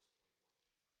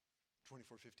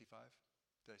was Genesis 25:44. 24:55?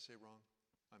 Did I say wrong?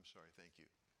 I'm sorry, thank you.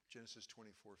 Genesis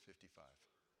 24:55.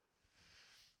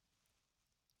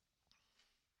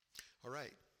 All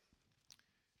right.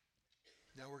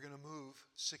 Now we're going to move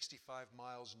 65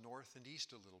 miles north and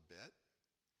east a little bit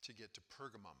to get to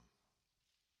Pergamum.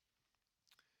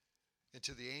 And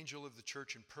to the angel of the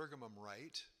church in Pergamum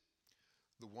write,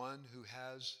 the one who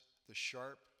has the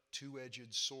sharp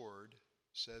two-edged sword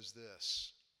says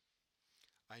this,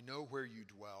 I know where you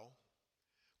dwell,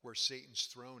 where Satan's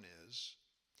throne is,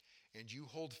 and you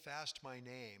hold fast my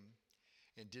name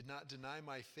and did not deny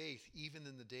my faith even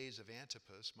in the days of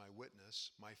Antipas, my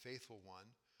witness, my faithful one,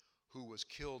 who was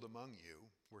killed among you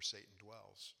where Satan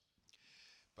dwells.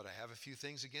 But I have a few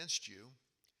things against you,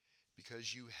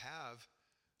 because you have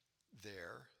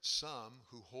there some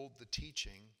who hold the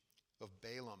teaching of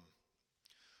Balaam,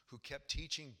 who kept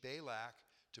teaching Balak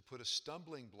to put a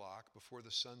stumbling block before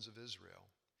the sons of Israel,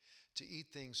 to eat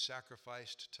things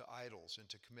sacrificed to idols and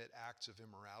to commit acts of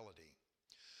immorality.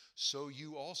 So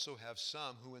you also have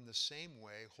some who in the same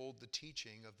way hold the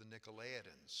teaching of the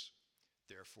Nicolaitans.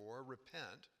 Therefore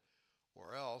repent,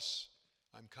 or else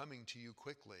I'm coming to you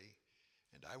quickly,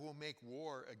 and I will make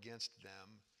war against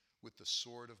them with the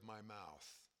sword of my mouth.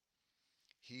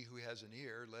 He who has an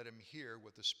ear, let him hear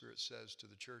what the Spirit says to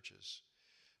the churches.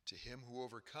 To him who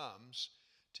overcomes,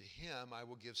 to him I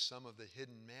will give some of the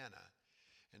hidden manna,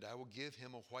 and I will give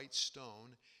him a white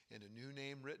stone and a new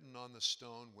name written on the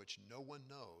stone which no one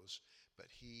knows but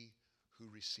he who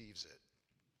receives it.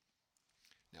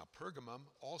 Now Pergamum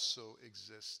also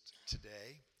exists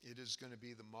today. It is going to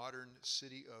be the modern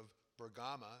city of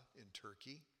Bergama in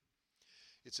Turkey.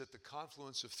 It's at the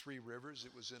confluence of three rivers.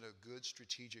 It was in a good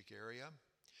strategic area.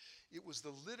 It was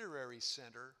the literary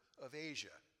center of Asia.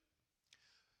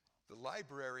 The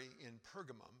library in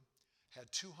Pergamum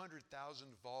had 200,000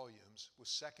 volumes, was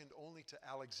second only to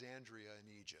Alexandria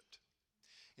in Egypt.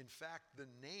 In fact, the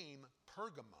name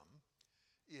Pergamum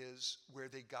is where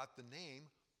they got the name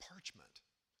parchment.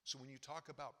 So when you talk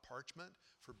about parchment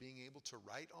for being able to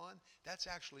write on, that's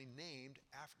actually named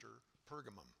after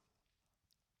Pergamum.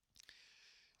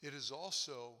 It is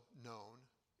also known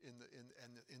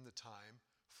in the time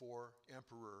for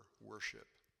emperor worship.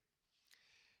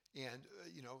 And,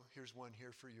 here's one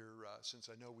here for your, since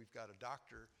I know we've got a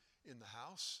doctor in the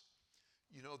house.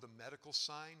 You know the medical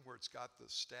sign where it's got the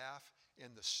staff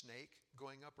and the snake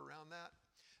going up around that?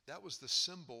 That was the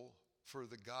symbol for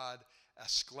the god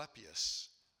Asclepius,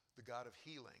 the god of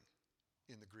healing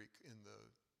in the Greek,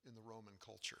 in the Roman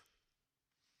culture.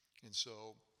 And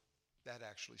so that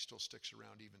actually still sticks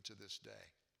around even to this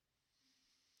day.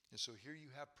 And so here you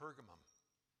have Pergamum.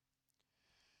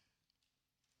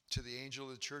 To the angel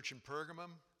of the church in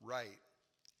Pergamum, write.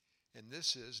 And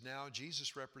this is, now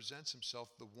Jesus represents himself,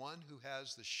 the one who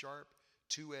has the sharp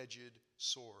two-edged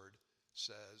sword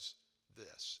says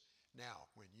this. Now,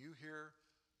 when you hear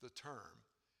the term,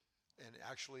 and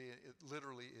actually it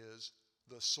literally is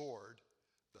the sword,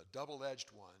 the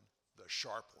double-edged one, the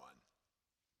sharp one,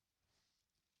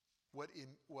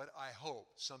 what I hope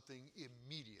something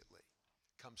immediately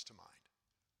comes to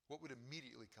mind. what would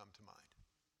immediately come to mind?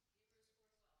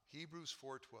 Hebrews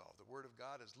 4:12. The word of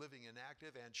God is living and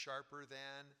active and sharper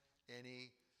than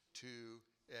any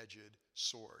two-edged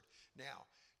sword. Now,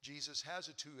 Jesus has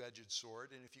a two-edged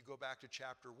sword, and if you go back to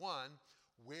chapter 1,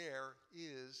 where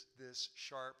is this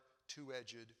sharp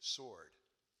two-edged sword?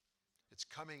 It's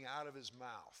coming out of his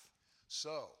mouth.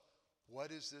 So,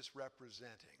 what is this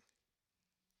representing?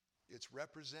 It's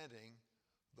representing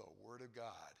the Word of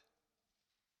God.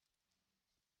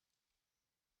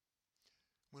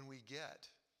 When we get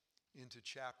into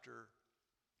chapter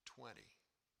 20,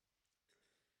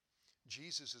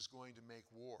 Jesus is going to make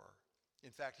war.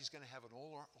 In fact, he's going to have a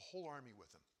whole army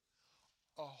with him.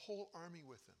 A whole army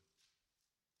with him.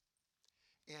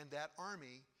 And that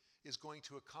army is going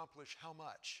to accomplish how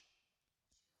much?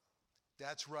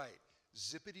 That's right.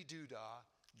 Zippity-doo-dah,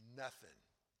 nothing.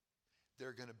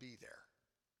 They're going to be there.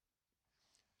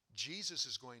 Jesus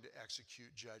is going to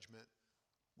execute judgment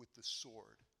with the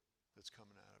sword that's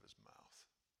coming out of his mouth.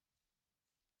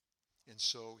 And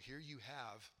so here you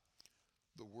have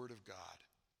the Word of God.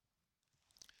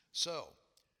 So,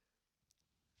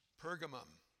 Pergamum,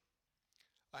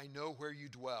 I know where you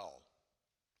dwell.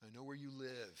 I know where you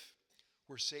live,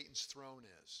 where Satan's throne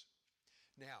is.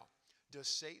 Now, does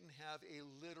Satan have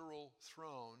a literal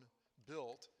throne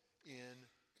built in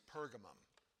Pergamum?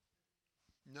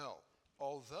 No.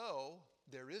 Although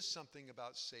there is something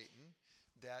about Satan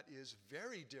that is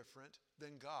very different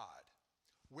than God.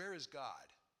 Where is God?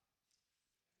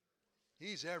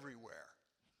 He's everywhere.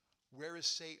 Where is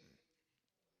Satan?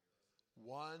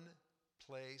 One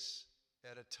place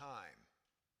at a time.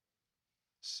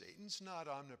 Satan's not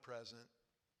omnipresent.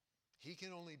 He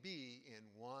can only be in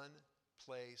one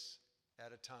place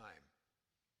at a time.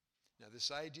 Now,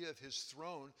 this idea of his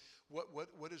throne,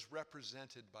 what is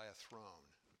represented by a throne?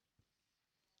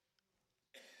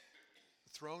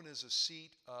 The throne is a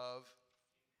seat of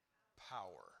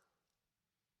power.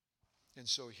 And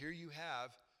so here you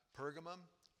have Pergamum.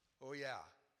 Oh yeah,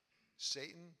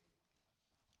 Satan,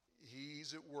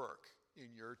 he's at work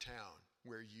in your town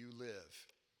where you live.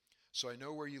 So I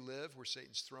know where you live, where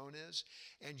Satan's throne is,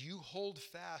 and you hold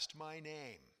fast my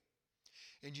name.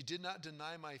 And you did not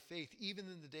deny my faith, even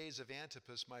in the days of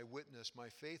Antipas, my witness, my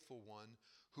faithful one,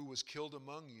 who was killed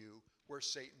among you, where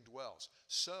Satan dwells.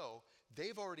 So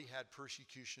they've already had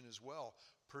persecution as well.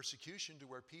 Persecution to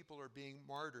where people are being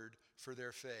martyred for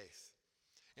their faith.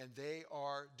 And they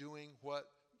are doing what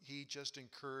he just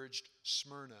encouraged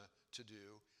Smyrna to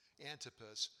do.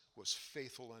 Antipas was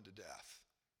faithful unto death.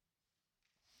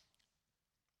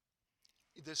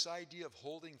 This idea of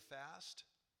holding fast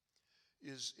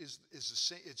is the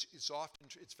same. It's often,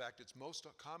 in fact, it's most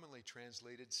commonly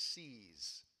translated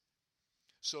seize.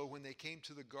 So when they came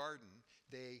to the garden,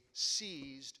 they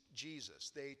seized Jesus.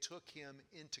 They took him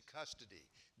into custody.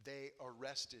 They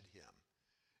arrested him.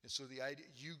 And so the idea,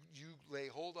 you lay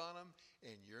hold on him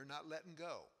and you're not letting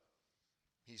go.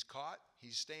 He's caught,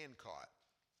 he's staying caught.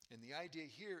 And the idea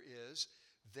here is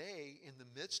they, in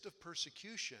the midst of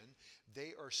persecution,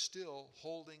 they are still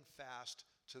holding fast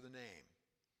to the name.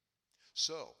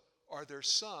 So, are there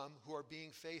some who are being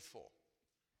faithful?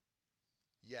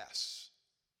 Yes.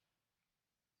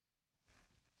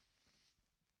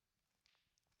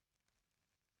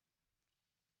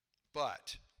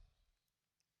 But,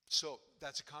 so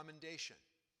that's a commendation.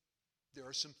 There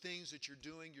are some things that you're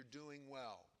doing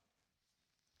well.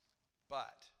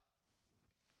 But,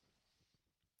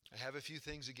 I have a few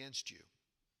things against you.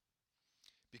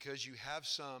 Because you have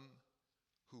some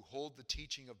who hold the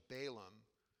teaching of Balaam,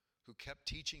 who kept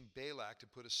teaching Balak to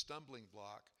put a stumbling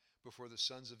block before the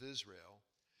sons of Israel,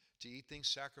 to eat things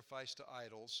sacrificed to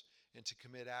idols, and to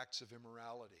commit acts of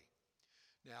immorality.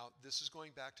 Now, this is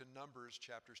going back to Numbers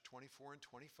chapters 24 and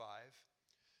 25.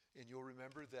 And you'll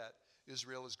remember that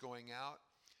Israel is going out.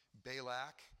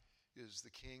 Balak is the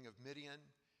king of Midian.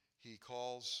 He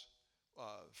calls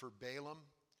for Balaam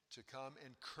to come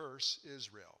and curse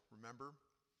Israel. Remember?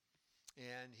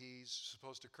 And he's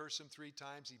supposed to curse them 3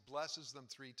 times. He blesses them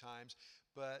 3 times.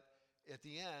 But at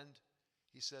the end,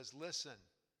 he says, listen,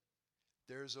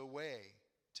 there's a way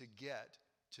to get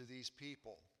to these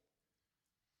people.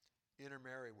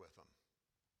 Intermarry with them.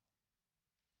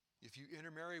 If you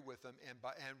intermarry with them, and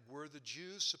were the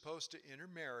Jews supposed to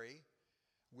intermarry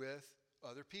with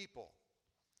other people?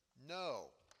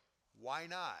 No. Why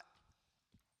not?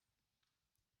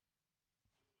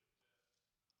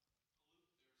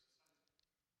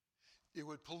 It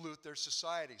would pollute their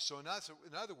society. So in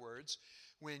other words,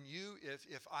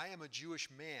 if I am a Jewish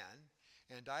man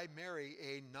and I marry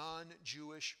a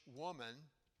non-Jewish woman,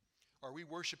 are we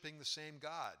worshiping the same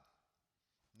God?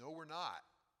 No, we're not.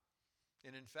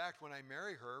 And in fact, when I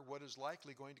marry her, what is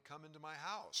likely going to come into my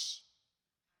house?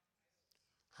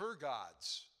 Her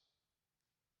gods,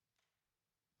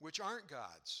 which aren't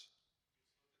gods.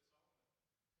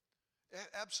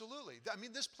 Absolutely. I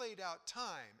mean, this played out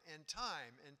time and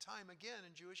time and time again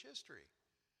in Jewish history.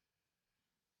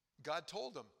 God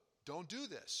told them, don't do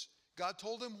this. God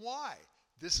told them why.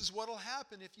 This is what will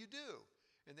happen if you do.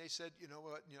 And they said, you know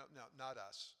what? No, not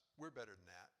us. We're better than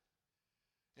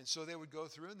that. And so they would go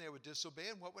through and they would disobey,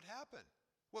 and what would happen?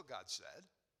 What God said.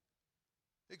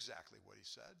 Exactly what he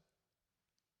said.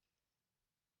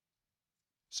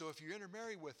 So if you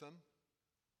intermarry with them,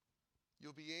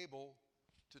 you'll be able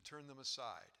to turn them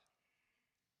aside.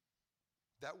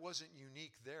 That wasn't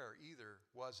unique there either,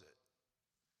 was it?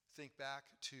 Think back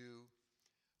to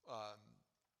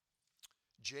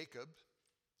Jacob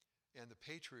and the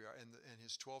patriarch and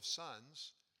his 12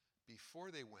 sons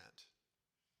before they went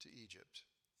to Egypt.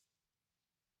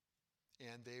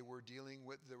 And they were dealing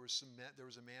with, there was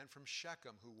a man from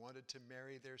Shechem who wanted to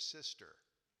marry their sister.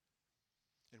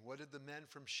 And what did the men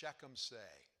from Shechem say?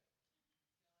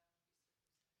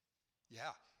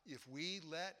 Yeah, if we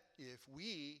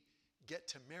get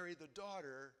to marry the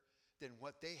daughter, then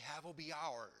what they have will be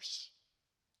ours.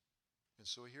 And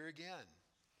so here again,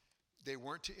 they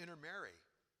weren't to intermarry.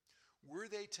 Were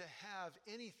they to have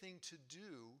anything to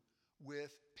do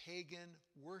with pagan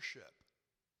worship?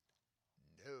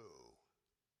 No.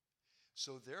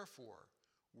 So therefore,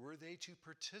 were they to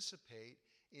participate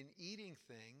in eating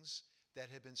things that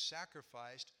had been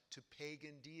sacrificed to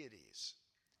pagan deities?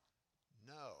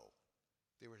 No.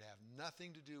 They would have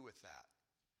nothing to do with that.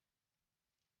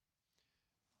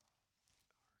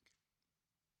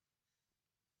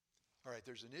 All right,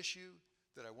 there's an issue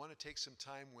that I want to take some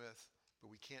time with, but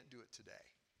we can't do it today.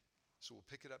 So we'll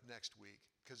pick it up next week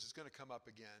because it's going to come up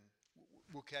again.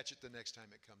 We'll catch it the next time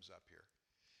it comes up here.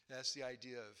 That's the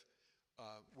idea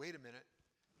of, wait a minute,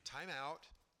 time out.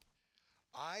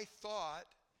 I thought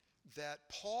that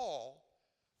Paul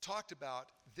talked about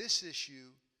this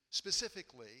issue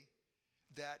specifically,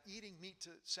 that eating meat to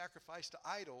sacrifice to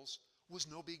idols was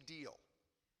no big deal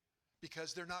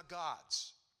because they're not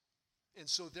gods. And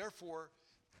so therefore,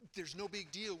 there's no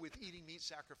big deal with eating meat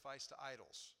sacrificed to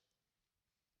idols.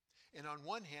 And on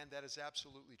one hand, that is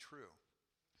absolutely true.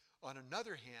 On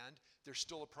another hand, there's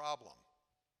still a problem.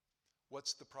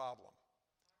 What's the problem?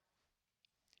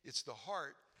 It's the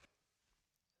heart.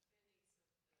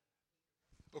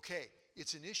 Okay,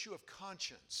 it's an issue of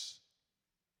conscience.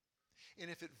 And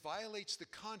if it violates the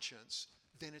conscience,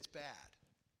 then it's bad.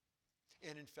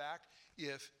 And in fact,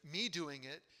 if me doing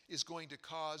it is going to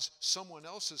cause someone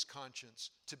else's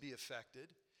conscience to be affected,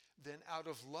 then out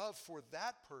of love for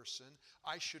that person,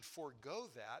 I should forego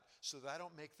that so that I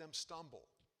don't make them stumble,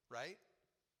 right?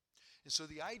 And so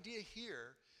the idea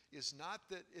here is not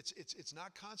that it's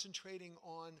not concentrating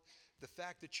on the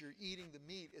fact that you're eating the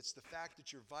meat, it's the fact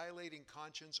that you're violating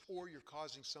conscience or you're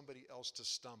causing somebody else to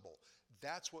stumble.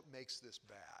 That's what makes this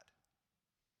bad.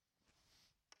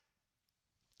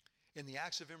 In the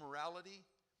acts of immorality,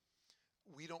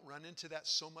 we don't run into that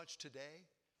so much today,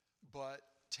 but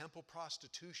temple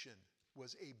prostitution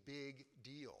was a big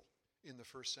deal in the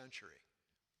first century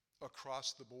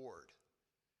across the board.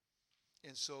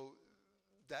 And so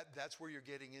that's where you're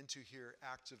getting into here,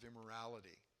 acts of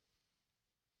immorality.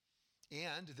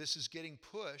 And this is getting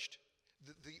pushed.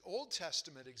 The Old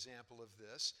Testament example of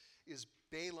this is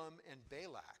Balaam and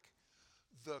Balak.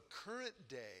 The current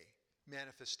day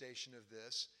manifestation of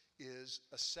this is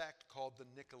a sect called the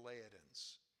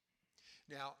Nicolaitans.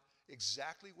 Now,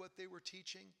 exactly what they were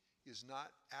teaching is not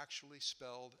actually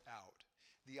spelled out.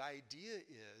 The idea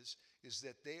is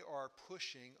that they are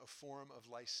pushing a form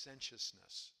of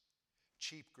licentiousness,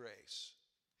 cheap grace.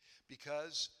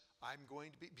 Because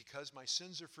because my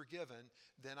sins are forgiven,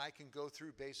 then I can go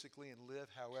through basically and live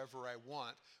however I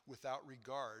want without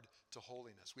regard to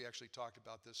holiness. We actually talked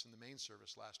about this in the main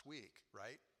service last week,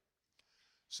 right?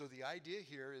 So the idea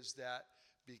here is that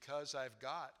because I've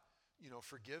got,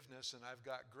 forgiveness and I've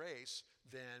got grace,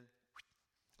 then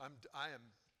I am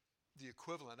the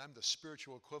equivalent, I'm the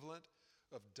spiritual equivalent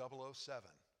of 007.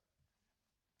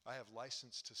 I have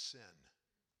license to sin.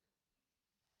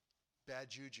 Bad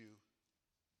juju,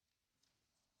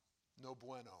 no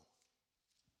bueno.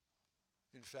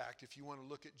 In fact, if you want to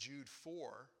look at Jude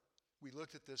 4, we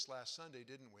looked at this last Sunday,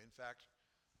 didn't we? In fact,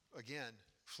 again,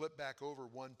 flip back over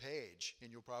one page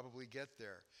and you'll probably get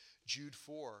there. Jude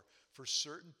 4, for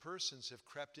certain persons have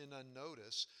crept in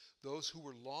unnoticed, those who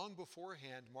were long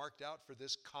beforehand marked out for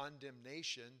this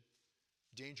condemnation,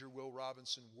 Danger Will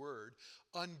Robinson word,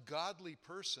 ungodly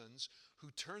persons who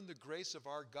turn the grace of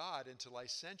our God into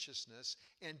licentiousness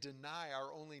and deny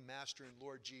our only Master and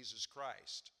Lord Jesus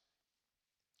Christ.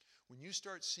 When you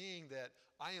start seeing that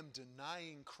I am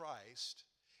denying Christ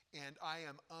and I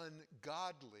am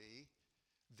ungodly,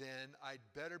 then I'd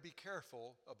better be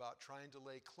careful about trying to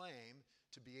lay claim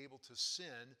to be able to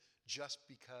sin just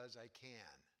because I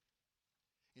can.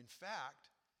 In fact,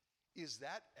 is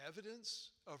that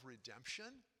evidence of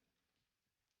redemption?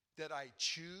 That I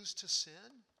choose to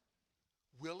sin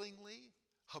willingly,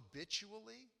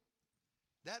 habitually?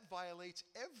 That violates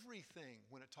everything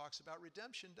when it talks about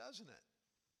redemption, doesn't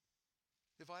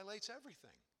it? It violates everything.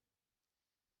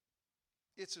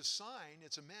 It's a sign,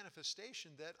 it's a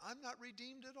manifestation that I'm not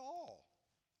redeemed at all.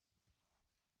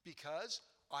 Because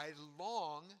I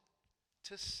long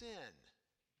to sin.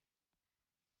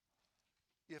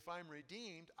 If I'm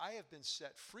redeemed, I have been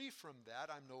set free from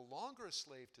that. I'm no longer a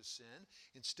slave to sin.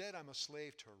 Instead, I'm a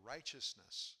slave to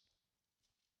righteousness.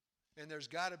 And there's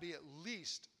got to be at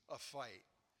least a fight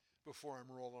before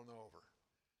I'm rolling over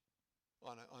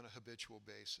on a habitual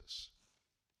basis.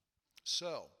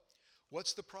 So,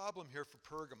 what's the problem here for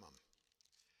Pergamum?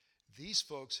 These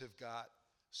folks have got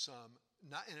some,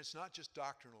 and it's not just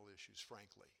doctrinal issues,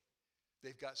 frankly.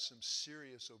 They've got some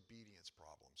serious obedience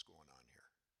problems going on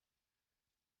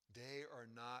here. They are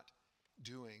not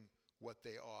doing what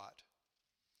they ought.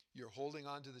 You're holding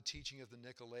on to the teaching of the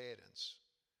Nicolaitans.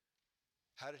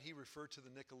 How did he refer to the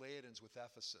Nicolaitans with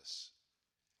Ephesus?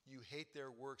 You hate their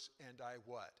works, and I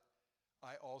what?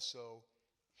 I also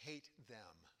hate them.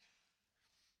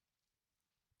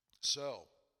 So,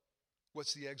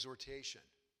 what's the exhortation?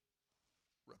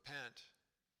 Repent,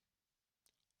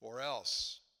 or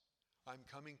else I'm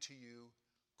coming to you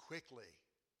quickly.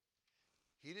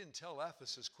 He didn't tell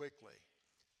Ephesus quickly.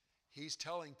 He's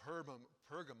telling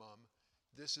Pergamum,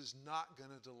 this is not going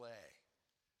to delay.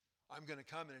 I'm going to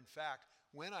come, and in fact,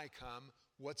 when I come,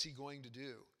 what's he going to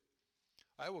do?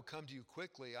 I will come to you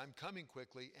quickly, I'm coming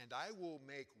quickly, and I will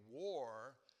make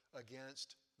war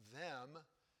against them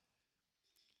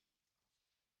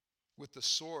with the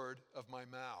sword of my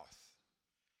mouth.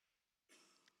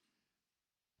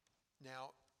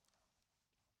 Now,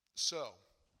 so,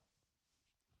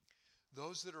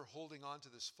 those that are holding on to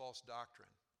this false doctrine,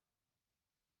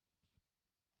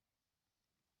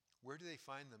 where do they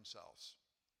find themselves?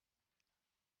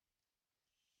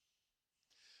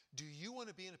 Do you want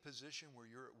to be in a position where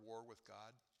you're at war with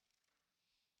God?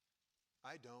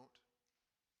 I don't.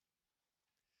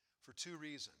 For two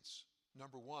reasons.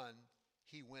 Number one,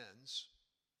 he wins.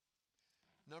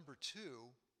 Number two,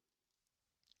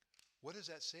 what does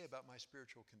that say about my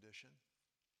spiritual condition?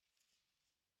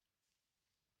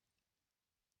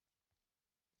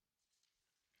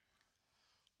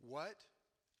 What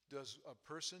does a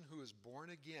person who is born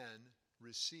again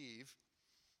receive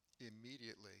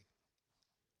immediately?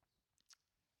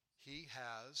 He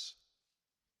has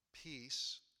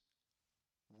peace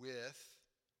with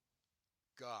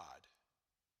God.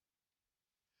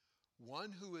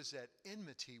 One who is at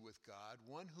enmity with God,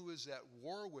 one who is at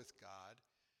war with God,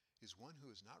 is one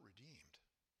who is not redeemed.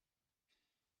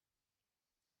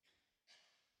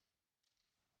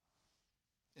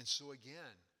 And so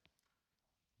again,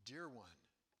 dear one,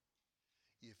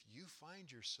 if you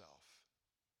find yourself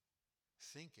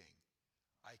thinking,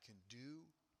 I can do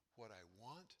what I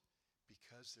want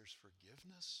because there's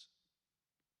forgiveness,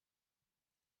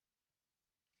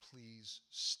 please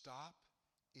stop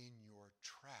in your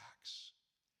tracks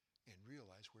and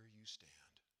realize where you stand.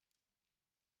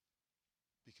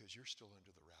 Because you're still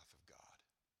under the wrath of God.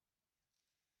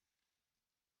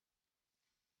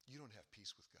 You don't have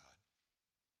peace with God.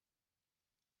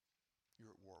 You're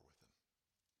at war with him.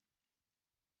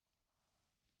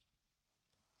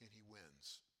 And he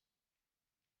wins.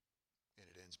 And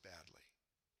it ends badly.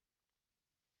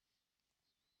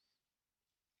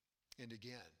 And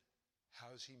again,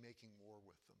 how is he making war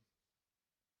with them?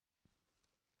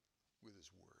 With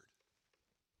his word.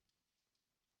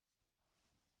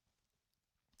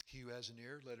 He who has an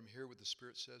ear, let him hear what the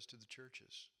Spirit says to the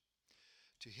churches.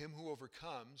 To him who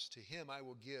overcomes, to him I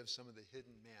will give some of the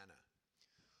hidden manna.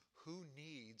 Who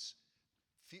needs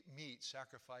meat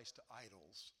sacrificed to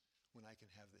idols when I can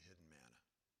have the hidden manna?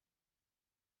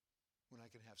 When I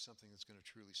can have something that's going to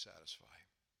truly satisfy.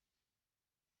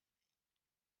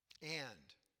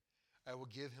 And I will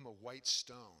give him a white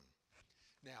stone.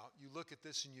 Now, you look at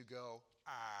this and you go,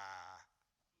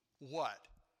 what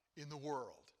in the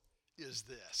world is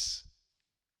this?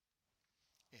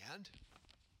 And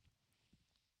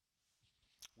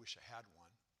wish I had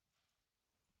one.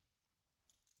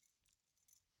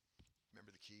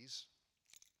 Remember the keys?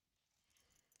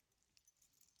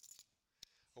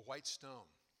 A white stone.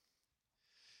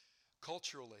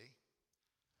 Culturally,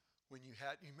 when you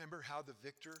remember how the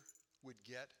victor would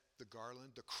get the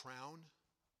garland, the crown?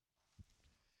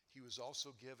 He was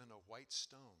also given a white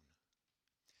stone.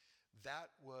 That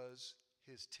was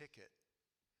his ticket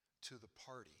to the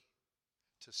party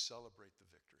to celebrate the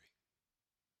victory.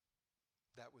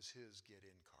 That was his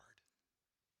get-in card.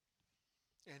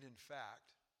 And in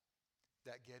fact,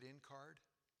 that get-in card,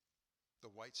 the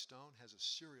white stone, has a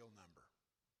serial number.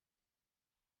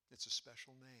 It's a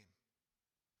special name.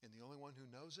 And the only one who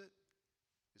knows it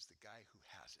is the guy who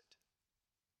has it.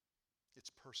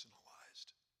 It's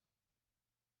personalized.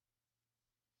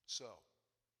 So,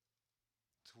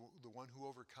 to the one who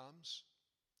overcomes,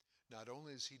 not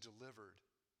only is he delivered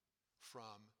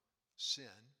from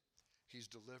sin, he's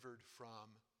delivered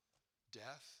from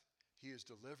death, he is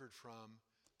delivered from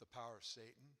the power of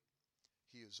Satan,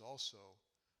 he is also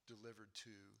delivered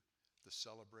to the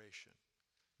celebration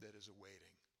that is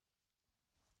awaiting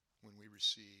when we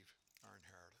receive our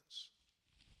inheritance.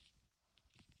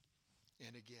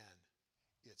 And again,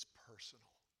 it's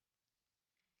personal.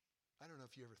 I don't know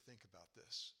if you ever think about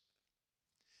this.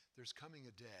 There's coming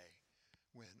a day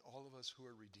when all of us who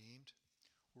are redeemed,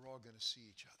 we're all going to see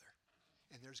each other.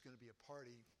 And there's going to be a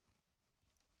party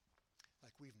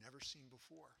like we've never seen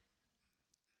before.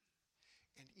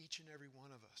 And each and every one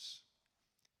of us,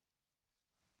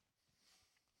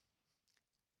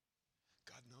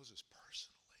 God knows us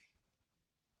personally.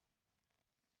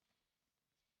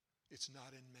 It's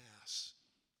not in mass.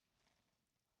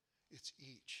 It's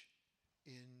each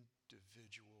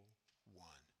individual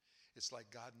one. It's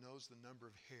like God knows the number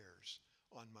of hairs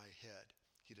on my head.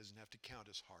 He doesn't have to count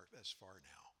as far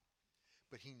now.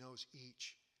 But he knows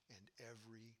each and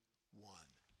every one.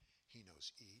 He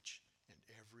knows each and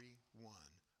every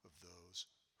one of those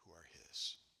who are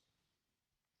his.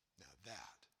 Now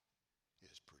that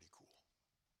is pretty cool.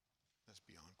 That's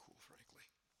beyond cool, frankly.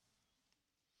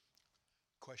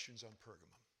 Questions on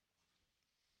Pergamum?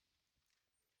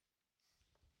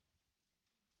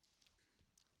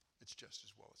 It's just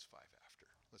as well it's 5 after.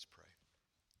 Let's pray.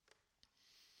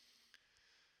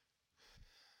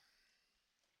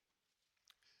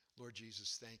 Lord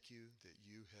Jesus, thank you that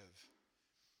you have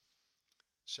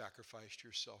sacrificed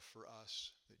yourself for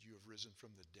us, that you have risen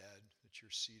from the dead, that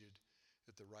you're seated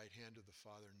at the right hand of the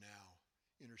Father now,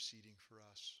 interceding for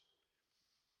us.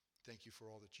 Thank you for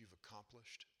all that you've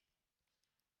accomplished.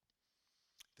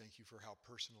 Thank you for how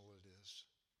personal it is,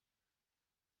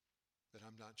 that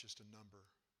I'm not just a number.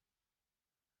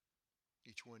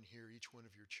 Each one here, each one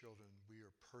of your children, we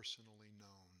are personally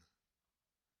known,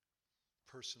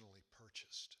 personally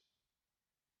purchased.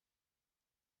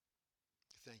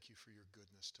 Thank you for your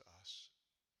goodness to us.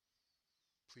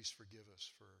 Please forgive us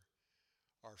for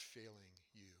our failing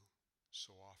you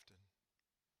so often.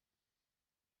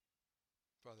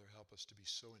 Father, help us to be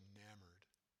so enamored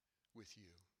with you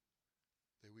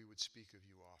that we would speak of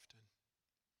you often,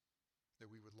 that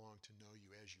we would long to know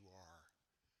you as you are,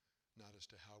 not as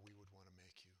to how we would want to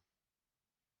make you.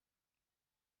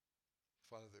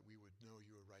 Father, that we would know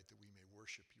you aright, that we may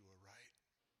worship you aright.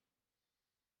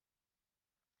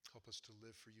 Help us to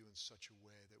live for you in such a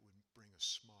way that would bring a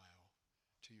smile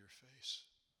to your face,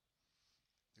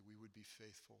 that we would be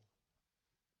faithful,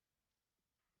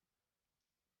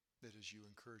 that as you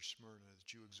encouraged Smyrna,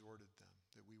 that you exhorted them,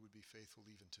 that we would be faithful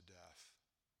even to death.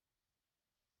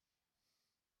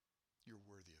 You're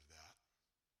worthy of that.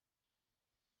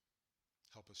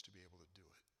 Help us to be able to do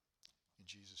it. In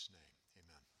Jesus' name,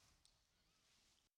 amen.